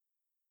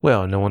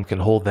 Well, no one can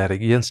hold that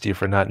against you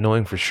for not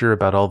knowing for sure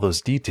about all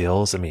those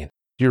details. I mean,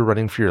 you're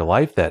running for your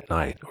life that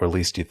night, or at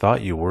least you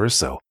thought you were,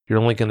 so you're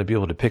only going to be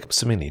able to pick up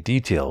so many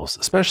details,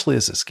 especially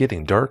as it's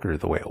getting darker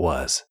the way it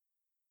was.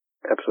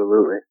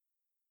 Absolutely.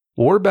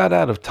 Well, we're about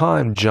out of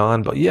time,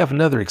 John, but you have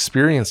another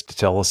experience to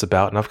tell us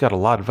about, and I've got a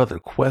lot of other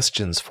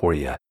questions for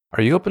you.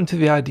 Are you open to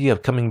the idea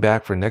of coming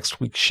back for next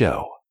week's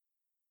show?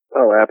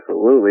 Oh,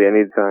 absolutely.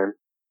 Anytime.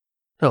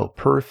 Oh,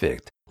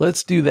 perfect.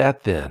 Let's do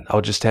that then.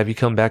 I'll just have you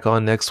come back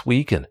on next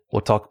week, and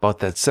we'll talk about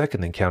that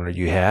second encounter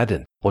you had,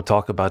 and we'll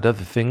talk about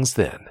other things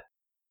then.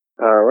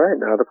 All right,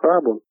 not a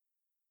problem.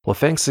 Well,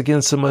 thanks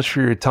again so much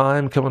for your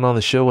time coming on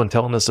the show and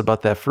telling us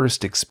about that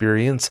first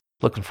experience.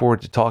 Looking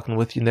forward to talking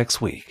with you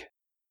next week.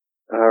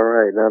 All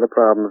right, not a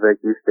problem, Vic.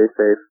 You stay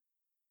safe.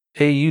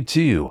 Hey, you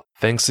too.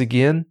 Thanks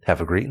again. Have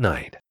a great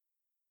night.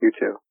 You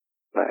too.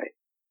 Bye.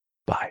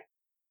 Bye.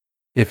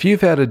 If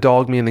you've had a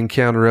Dogman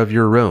encounter of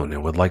your own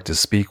and would like to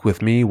speak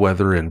with me,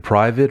 whether in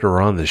private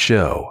or on the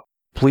show,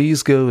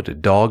 please go to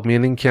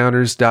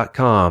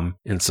dogmanencounters.com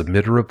and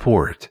submit a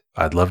report.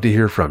 I'd love to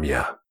hear from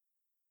you.